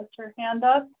Carla has her hand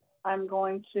up. I'm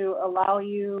going to allow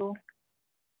you,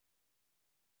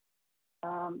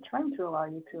 trying to allow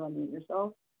you to unmute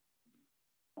yourself.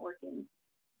 Not working.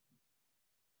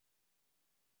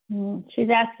 She's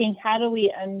asking, how do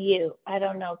we unmute? I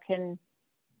don't know,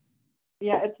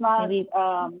 Yeah, it's not, maybe,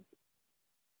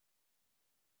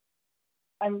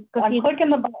 I'm clicking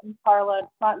the button, Carla,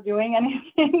 it's not doing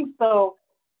anything. So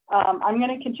I'm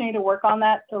gonna continue to work on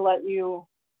that to let you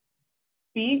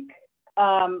speak.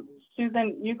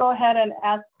 Susan, you go ahead and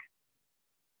ask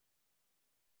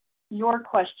your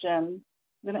question.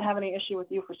 Didn't have any issue with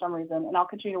you for some reason, and I'll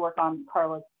continue to work on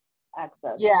Carla's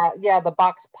access. Yeah, the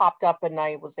box popped up and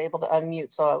I was able to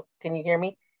unmute. So can you hear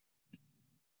me?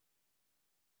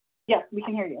 Yes, we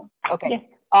can hear you. Okay.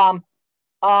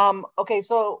 yeah. Okay,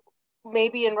 so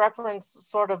maybe in reference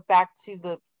sort of back to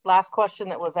the last question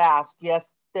that was asked,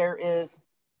 yes, there is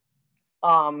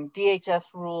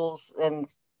DHS rules, and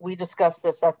we discussed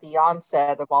this at the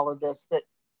onset of all of this, that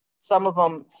some of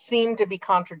them seem to be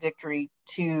contradictory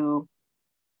to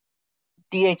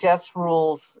DHS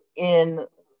rules in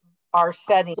our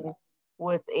setting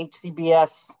with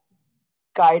HCBS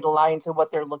guidelines and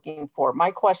what they're looking for.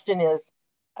 My question is,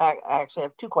 I actually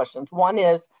have two questions. One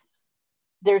is,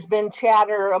 there's been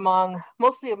chatter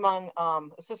mostly among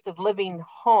assisted living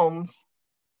homes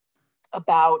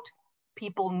about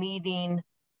people needing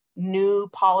new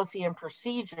policy and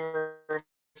procedures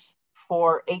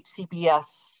for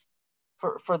HCBS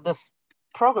for this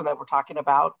program that we're talking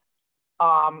about.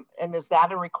 And is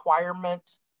that a requirement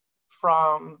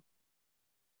from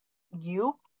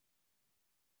you?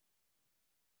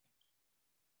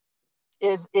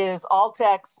 Is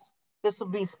Altex, this will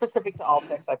be specific to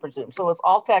Altex, I presume. So is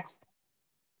Altex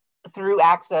through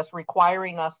Access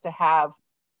requiring us to have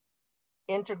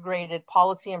integrated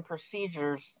policy and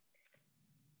procedures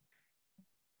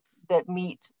that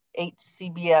meet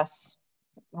HCBS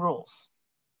rules?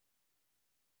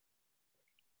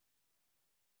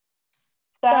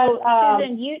 So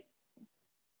Susan, you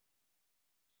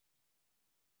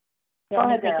go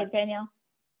ahead, take it, Danielle.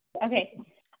 Okay.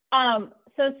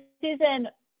 So Susan,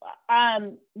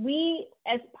 we,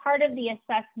 as part of the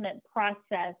assessment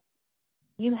process,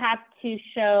 you have to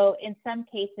show, in some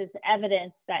cases,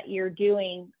 evidence that you're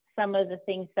doing some of the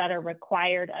things that are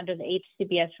required under the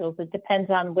HCBS rules. It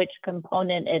depends on which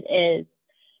component it is.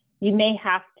 You may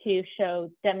have to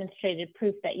show demonstrated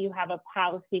proof that you have a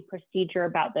policy procedure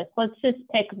about this. Let's just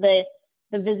pick the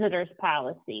visitor's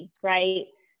policy, right?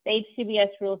 The HCBS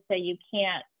rules say you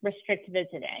can't restrict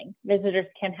visiting. Visitors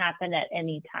can happen at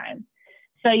any time.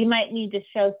 So you might need to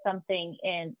show something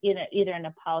in either in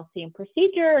a policy and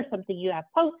procedure or something you have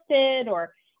posted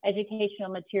or educational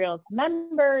material to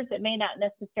members. It may not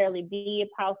necessarily be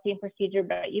a policy and procedure,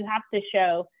 but you have to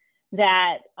show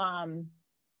that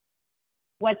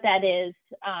what that is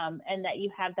and that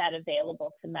you have that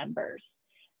available to members.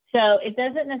 So it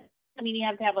doesn't necessarily mean you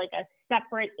have to have like a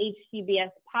separate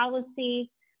HCBS policy,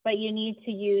 but you need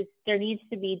to there needs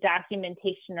to be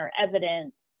documentation or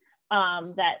evidence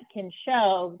that can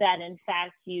show that in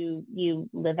fact you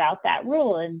live out that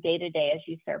rule in day to day as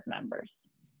you serve members.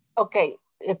 Okay,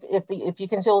 if you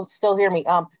can still hear me,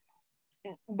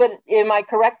 but am I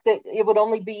correct that it would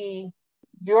only be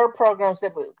your programs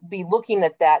that would be looking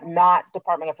at that, not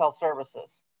Department of Health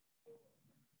Services?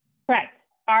 Correct.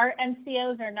 Our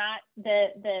MCOs are not,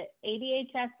 the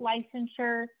ADHS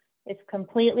licensure is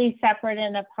completely separate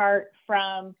and apart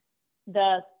from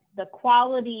the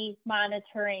quality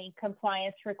monitoring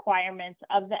compliance requirements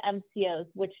of the MCOs,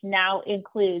 which now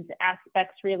includes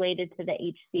aspects related to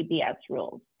the HCBS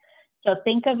rules. So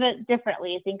think of it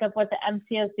differently. Think of what the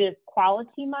MCOs do as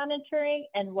quality monitoring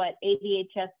and what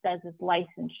ADHS does is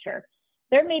licensure.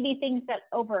 There may be things that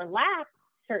overlap,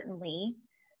 certainly.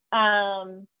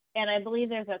 And I believe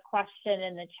there's a question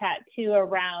in the chat too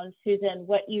around, Susan,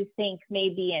 what you think may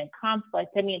be in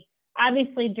conflict. I mean,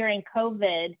 obviously during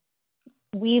COVID,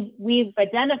 we've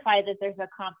identified that there's a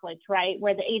conflict, right?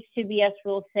 Where the HCBS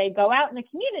rules say go out in the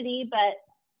community, but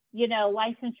you know,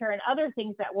 licensure and other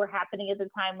things that were happening at the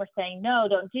time were saying, no,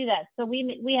 don't do that. So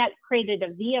we had created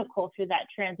a vehicle through that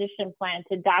transition plan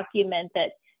to document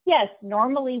that, yes,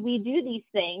 normally we do these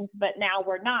things, but now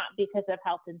we're not because of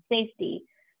health and safety.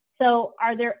 So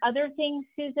are there other things,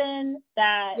 Susan,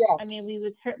 that, yes. I mean, we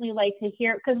would certainly like to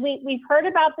hear, because we've heard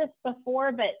about this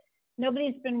before, but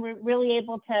nobody's been really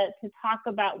able to talk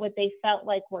about what they felt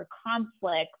like were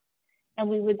conflicts. And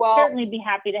we would certainly be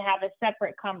happy to have a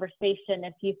separate conversation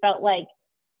if you felt like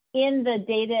in the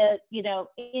data,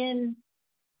 in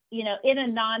a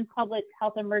non-public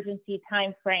health emergency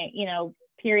time frame,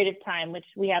 period of time, which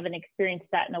we haven't experienced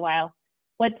that in a while,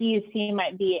 what do you see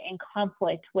might be in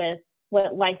conflict with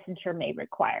what licensure may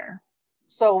require?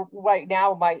 So right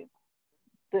now,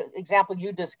 the example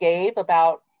you just gave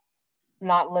about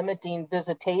not limiting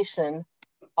visitation,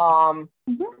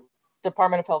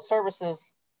 Department of Health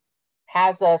Services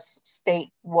has us state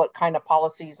what kind of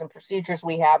policies and procedures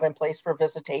we have in place for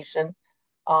visitation,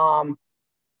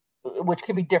 which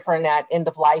could be different at end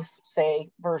of life, say,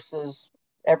 versus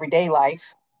everyday life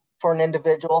for an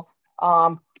individual.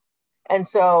 And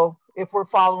so if we're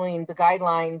following the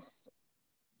guidelines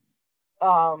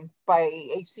by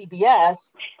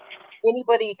HCBS,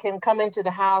 anybody can come into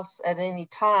the house at any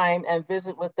time and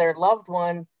visit with their loved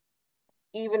one,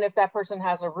 even if that person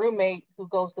has a roommate who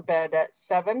goes to bed at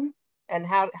 7. And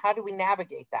how do we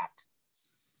navigate that?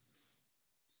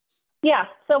 Yeah,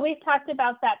 so we've talked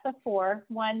about that before.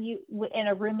 One, in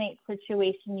a roommate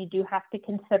situation, you do have to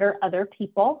consider other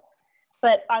people,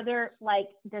 but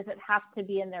does it have to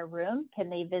be in their room? Can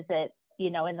they visit,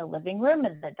 in the living room,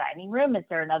 in the dining room? Is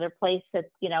there another place that,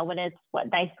 when it's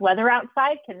nice weather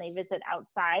outside, can they visit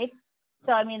outside?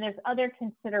 So, I mean, there's other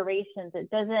considerations.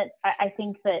 I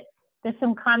think that there's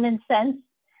some common sense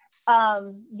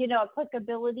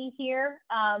applicability here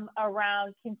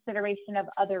around consideration of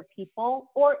other people,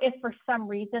 or if for some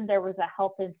reason there was a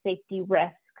health and safety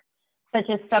risk, such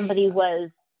as somebody was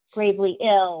gravely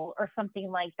ill or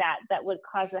something like that, that would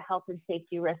cause a health and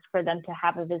safety risk for them to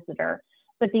have a visitor.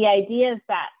 But the idea is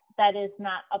that is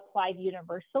not applied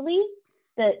universally,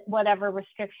 that whatever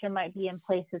restriction might be in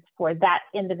place is for that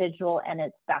individual and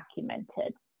it's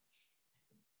documented.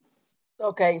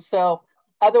 Okay, so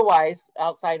otherwise,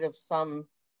 outside of some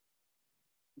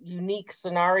unique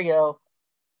scenario,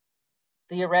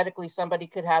 theoretically, somebody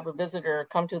could have a visitor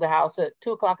come to the house at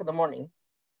 2 o'clock in the morning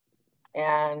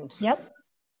and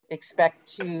expect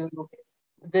to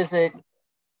visit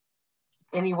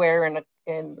anywhere a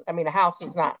house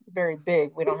is not very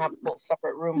big. We don't have a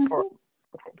separate room for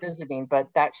visiting, but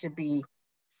that should be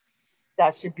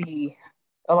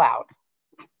allowed.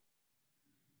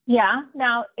 Yeah,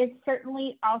 now it's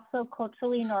certainly also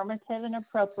culturally normative and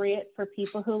appropriate for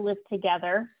people who live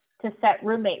together to set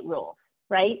roommate rules,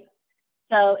 right?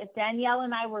 So if Danielle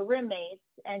and I were roommates,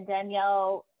 and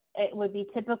Danielle, it would be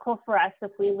typical for us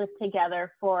if we lived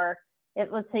together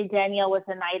let's say Danielle was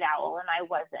a night owl and I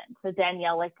wasn't. So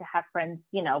Danielle liked to have friends,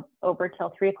 over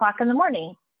till 3 o'clock in the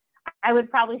morning. I would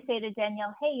probably say to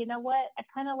Danielle, hey, you know what? I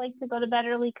kind of like to go to bed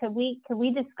early. Could we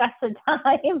discuss a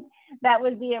time that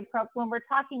would be appropriate? When we're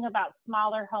talking about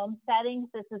smaller home settings,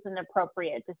 this is an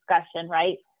appropriate discussion,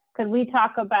 right? Could we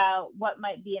talk about what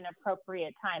might be an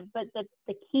appropriate time? But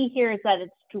the key here is that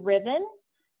it's driven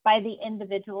by the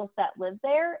individuals that live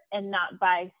there and not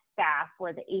by staff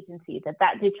or the agency,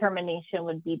 that determination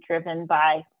would be driven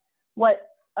by what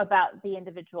about the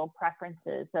individual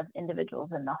preferences of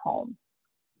individuals in the home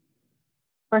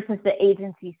versus the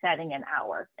agency setting an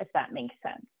hour, if that makes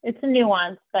sense. It's a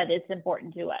nuance, but it's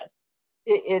important to us.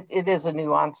 It is a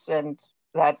nuance, and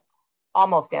that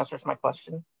almost answers my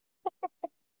question.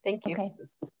 Thank you. Okay.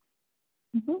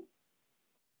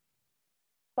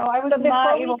 So I was So not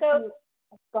before able we go,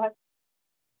 to, go ahead.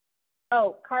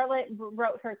 oh, Carla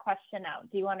wrote her question out.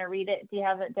 Do you want to read it? Do you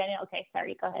have it, Daniel? Okay,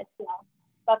 sorry, go ahead. Yeah,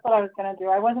 that's what I was gonna do.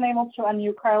 I wasn't able to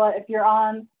unmute Carla. If you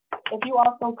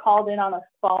also called in on a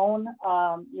phone,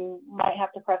 you might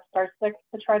have to press *6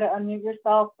 to try to unmute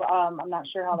yourself. I'm not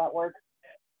sure how that works,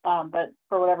 but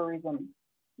for whatever reason,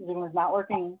 Zoom is not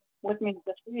working with me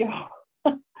just for you.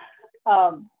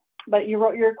 But you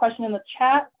wrote your question in the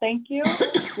chat. Thank you.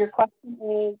 Your question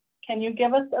is, can you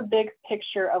give us a big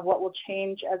picture of what will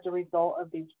change as a result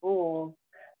of these rules?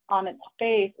 On its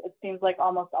face, it seems like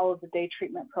almost all of the day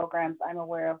treatment programs I'm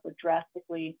aware of would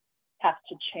drastically have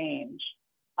to change.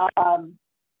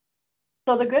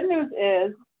 So the good news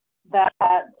is that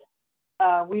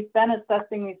we've been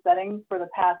assessing these settings for the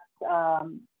past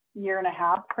year and a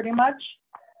half, pretty much.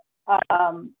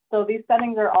 So these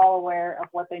settings are all aware of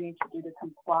what they need to do to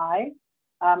comply.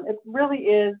 It really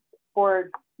is for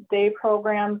day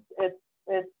programs.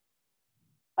 It's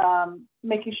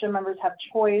making sure members have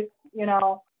choice. You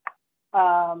know,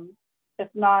 if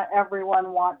not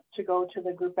everyone wants to go to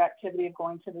the group activity of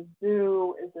going to the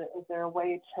zoo, is there a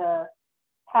way to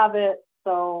have it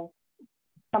so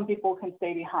some people can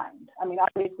stay behind? I mean,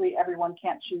 obviously everyone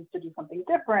can't choose to do something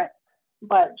different,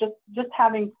 but just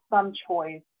having some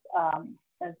choice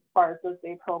as far as those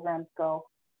day programs go.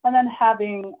 And then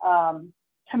having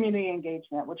community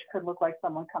engagement, which could look like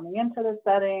someone coming into the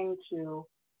setting to,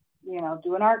 you know,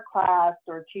 do an art class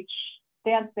or teach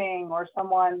dancing, or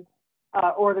someone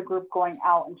or the group going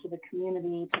out into the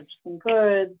community, purchasing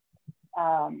goods,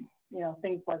 you know,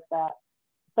 things like that.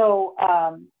 So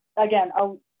again,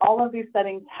 all of these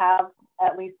settings have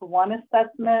at least one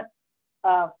assessment.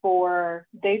 For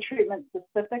day treatment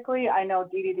specifically, I know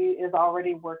DDD is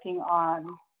already working on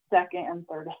second and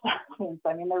third assessments.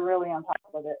 I mean, they're really on top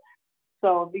of it.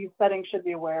 So these settings should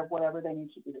be aware of whatever they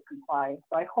need to do to comply.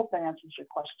 So I hope that answers your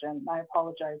question. I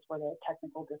apologize for the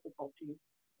technical difficulties.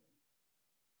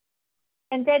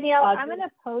 And Danielle, I'm going to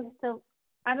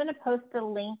post a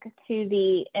link to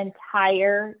the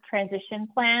entire transition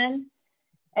plan.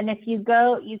 And if you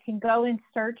go, you can go and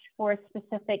search for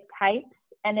specific types,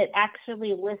 and it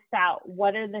actually lists out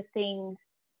what are the things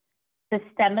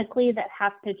systemically that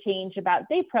have to change about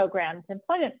day programs,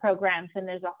 employment programs, and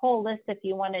there's a whole list if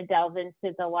you want to delve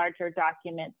into the larger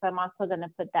document. So I'm also going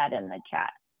to put that in the chat.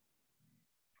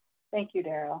 Thank you,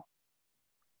 Daryl.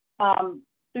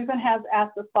 Susan has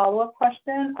asked a follow-up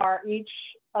question. Are each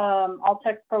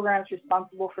all-text programs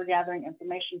responsible for gathering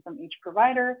information from each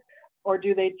provider, or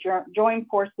do they join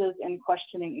forces in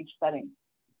questioning each setting?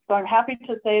 So I'm happy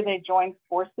to say they join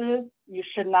forces. You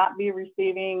should not be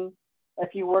receiving,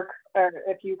 if you work or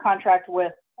if you contract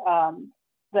with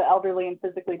the elderly and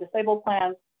physically disabled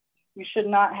plans, you should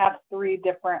not have 3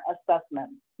 different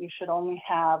assessments. You should only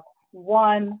have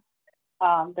one.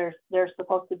 They're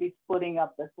supposed to be splitting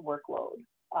up this workload.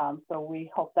 So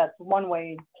we hope that's one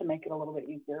way to make it a little bit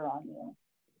easier on you.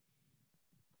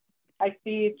 I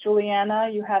see, Juliana,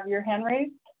 you have your hand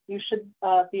raised. You should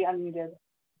be unmuted.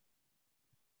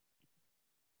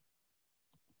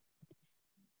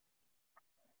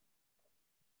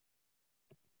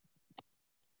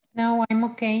 No, I'm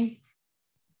okay.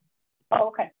 Oh,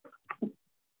 okay.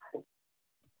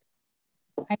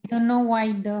 I don't know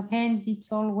why the hand,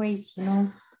 it's always, you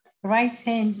know, raise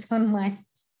hands on my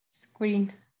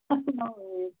screen. No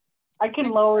worries. I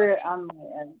can lower it on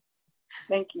my end.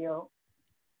 Thank you.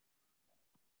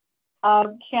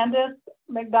 Candace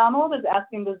McDonald is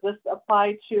asking, does this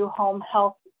apply to home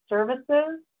health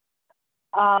services?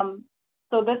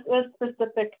 So this is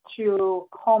specific to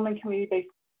home and community-based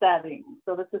settings.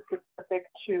 So this is specific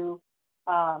to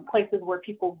places where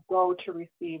people go to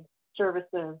receive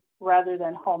services rather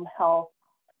than home health,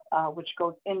 which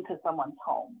goes into someone's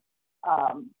home.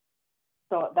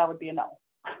 So that would be a no.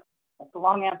 That's a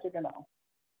long answer to no.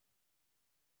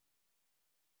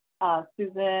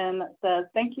 Susan says,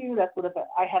 thank you. That's what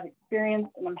I have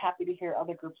experienced, and I'm happy to hear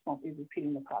other groups won't be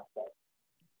repeating the process.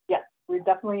 Yes, we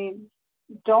definitely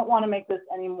don't want to make this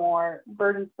any more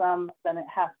burdensome than it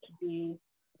has to be.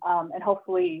 And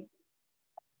hopefully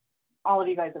all of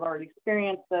you guys have already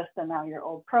experienced this, and now you're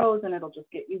old pros, and it'll just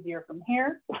get easier from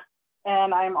here.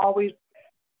 And I'm always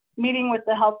meeting with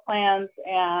the health plans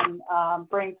and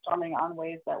brainstorming on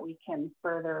ways that we can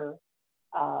further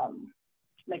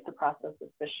make the process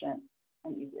efficient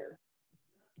and easier.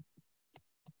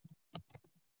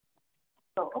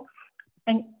 So,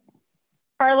 and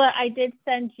Carla, I did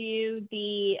send you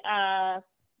the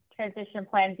transition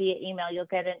plan via email. You'll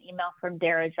get an email from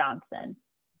Dara Johnson.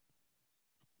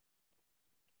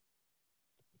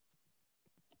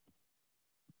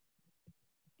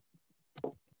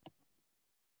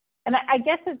 And I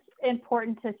guess it's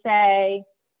important to say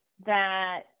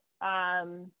that,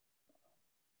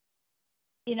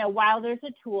 you know, while there's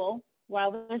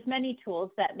many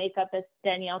tools that make up, as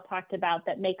Danielle talked about,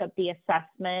 that make up the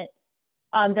assessment,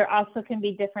 there also can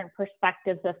be different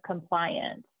perspectives of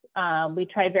compliance. We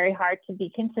try very hard to be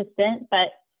consistent, but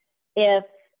if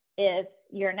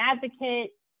you're an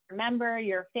advocate, a member,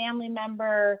 you're a family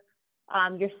member,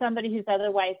 you're somebody who's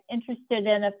otherwise interested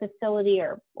in a facility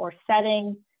or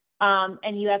setting,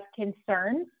 and you have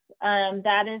concerns,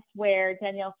 that is where,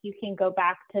 Danielle, if you can go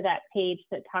back to that page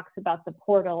that talks about the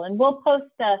portal, and we'll post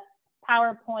the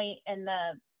PowerPoint and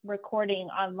the recording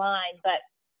online, but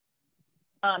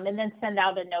and then send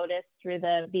out a notice through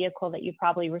the vehicle that you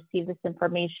probably receive this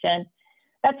information.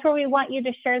 That's where we want you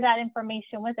to share that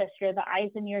information with us. You're the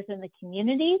eyes and ears in the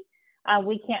community.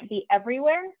 We can't be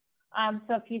everywhere.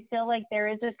 So if you feel like there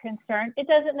is a concern, it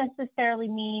doesn't necessarily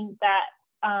mean that,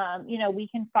 you know, we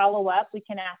can follow up, we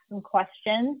can ask some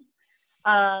questions,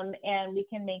 and we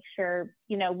can make sure,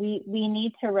 you know, we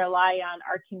need to rely on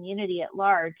our community at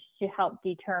large to help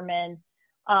determine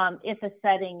if a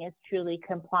setting is truly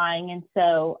complying. And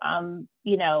so,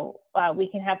 you know, we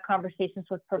can have conversations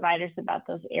with providers about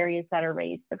those areas that are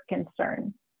raised of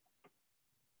concern.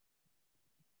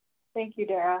 Thank you,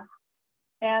 Dara.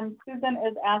 And Susan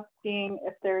is asking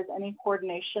if there's any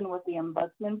coordination with the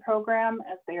Ombudsman program,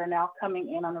 as they are now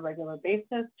coming in on a regular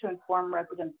basis to inform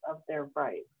residents of their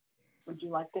rights. Would you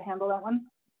like to handle that one?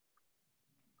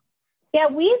 Yeah,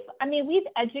 we've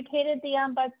educated the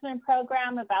Ombudsman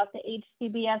program about the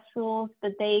HCBS rules,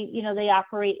 but they, you know, they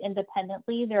operate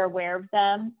independently. They're aware of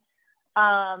them.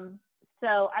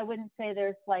 So I wouldn't say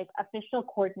there's like official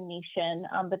coordination,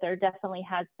 but there definitely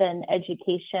has been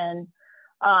education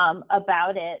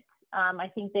about it. I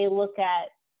think they look at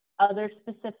other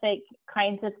specific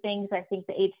kinds of things. I think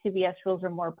the HCBS rules are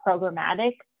more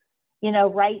programmatic, you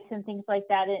know, rights and things like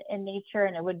that in nature.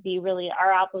 And it would be really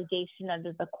our obligation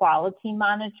under the quality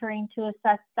monitoring to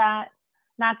assess that.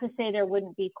 Not to say there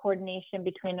wouldn't be coordination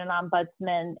between an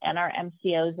ombudsman and our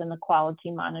MCOs and the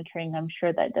quality monitoring. I'm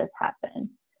sure that does happen.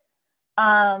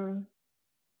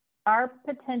 Are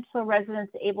potential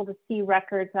residents able to see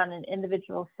records on an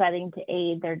individual setting to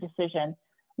aid their decision?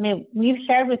 I mean, we've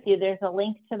shared with you, there's a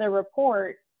link to the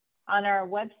report on our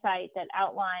website that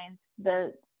outlines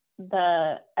the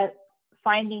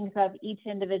findings of each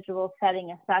individual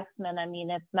setting assessment. I mean,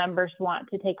 if members want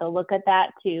to take a look at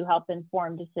that to help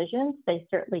inform decisions, they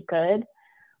certainly could.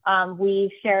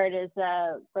 We share it as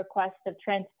a request of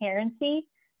transparency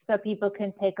so people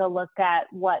can take a look at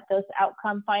what those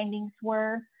outcome findings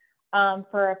were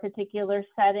for a particular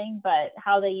setting, but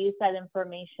how they use that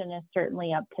information is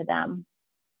certainly up to them.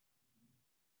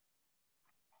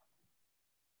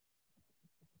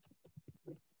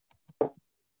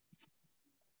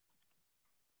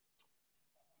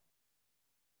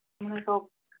 I'm going to go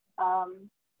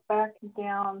back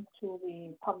down to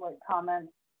the public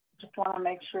comments. Just want to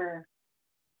make sure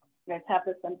you guys have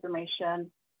this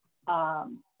information.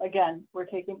 Again, we're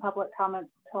taking public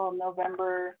comments till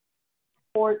November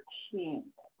 14th.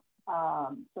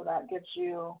 So that gives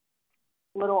you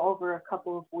a little over a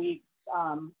couple of weeks.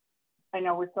 I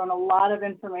know we've thrown a lot of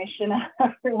information at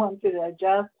everyone to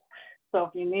digest. So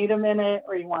if you need a minute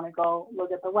or you want to go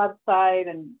look at the website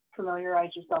and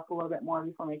familiarize yourself a little bit more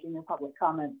before making your public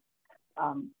comments,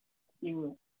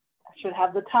 you should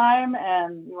have the time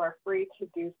and you are free to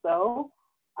do so.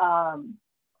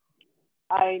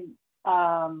 I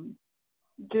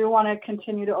do want to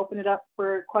continue to open it up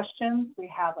for questions. We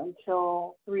have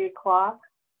until 3 o'clock.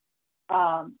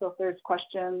 So if there's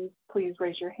questions, please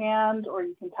raise your hand or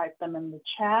you can type them in the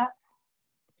chat.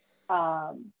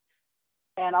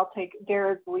 And I'll take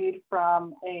Dara's lead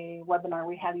from a webinar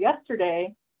we had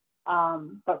yesterday.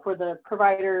 But for the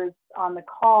providers on the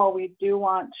call, we do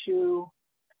want to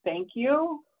thank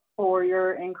you for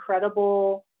your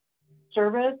incredible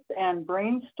service and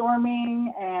brainstorming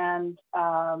and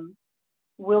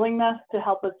willingness to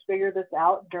help us figure this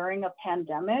out during a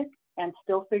pandemic and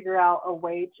still figure out a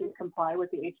way to comply with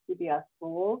the HCBS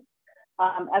rules.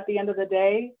 At the end of the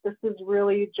day, this is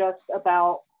really just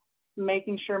about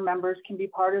making sure members can be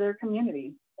part of their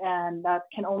community, and that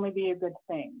can only be a good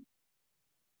thing.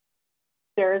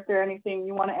 Sarah, is there anything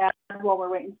you want to add while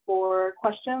we're waiting for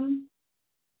questions?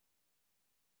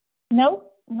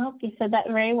 Nope, you said that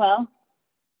very well.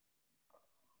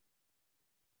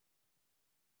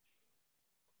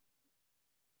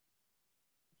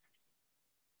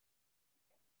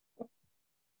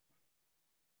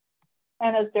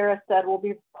 And as Dara said, we'll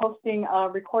be posting a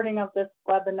recording of this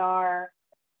webinar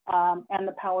and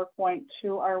the PowerPoint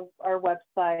to our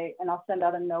website, and I'll send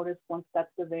out a notice once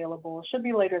that's available. It should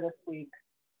be later this week.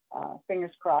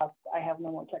 Fingers crossed, I have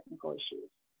no more technical issues.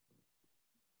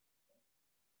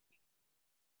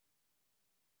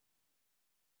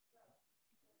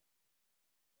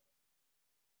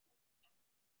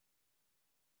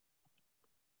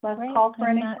 Last call for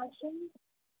any questions?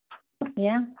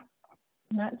 Yeah,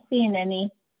 not seeing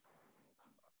any.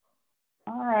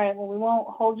 All right, well, we won't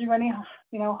hold you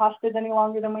hostage any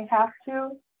longer than we have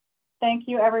to. Thank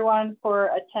you everyone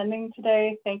for attending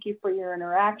today. Thank you for your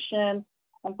interaction,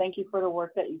 and thank you for the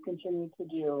work that you continue to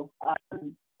do.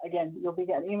 Again, you'll be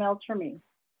getting emails from me.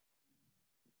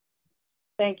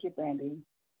 Thank you, Brandy.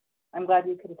 I'm glad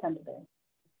you could attend today.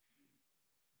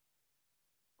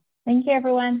 Thank you,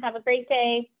 everyone. Have a great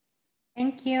day.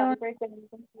 Thank you. Have a great day.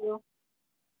 Thank you.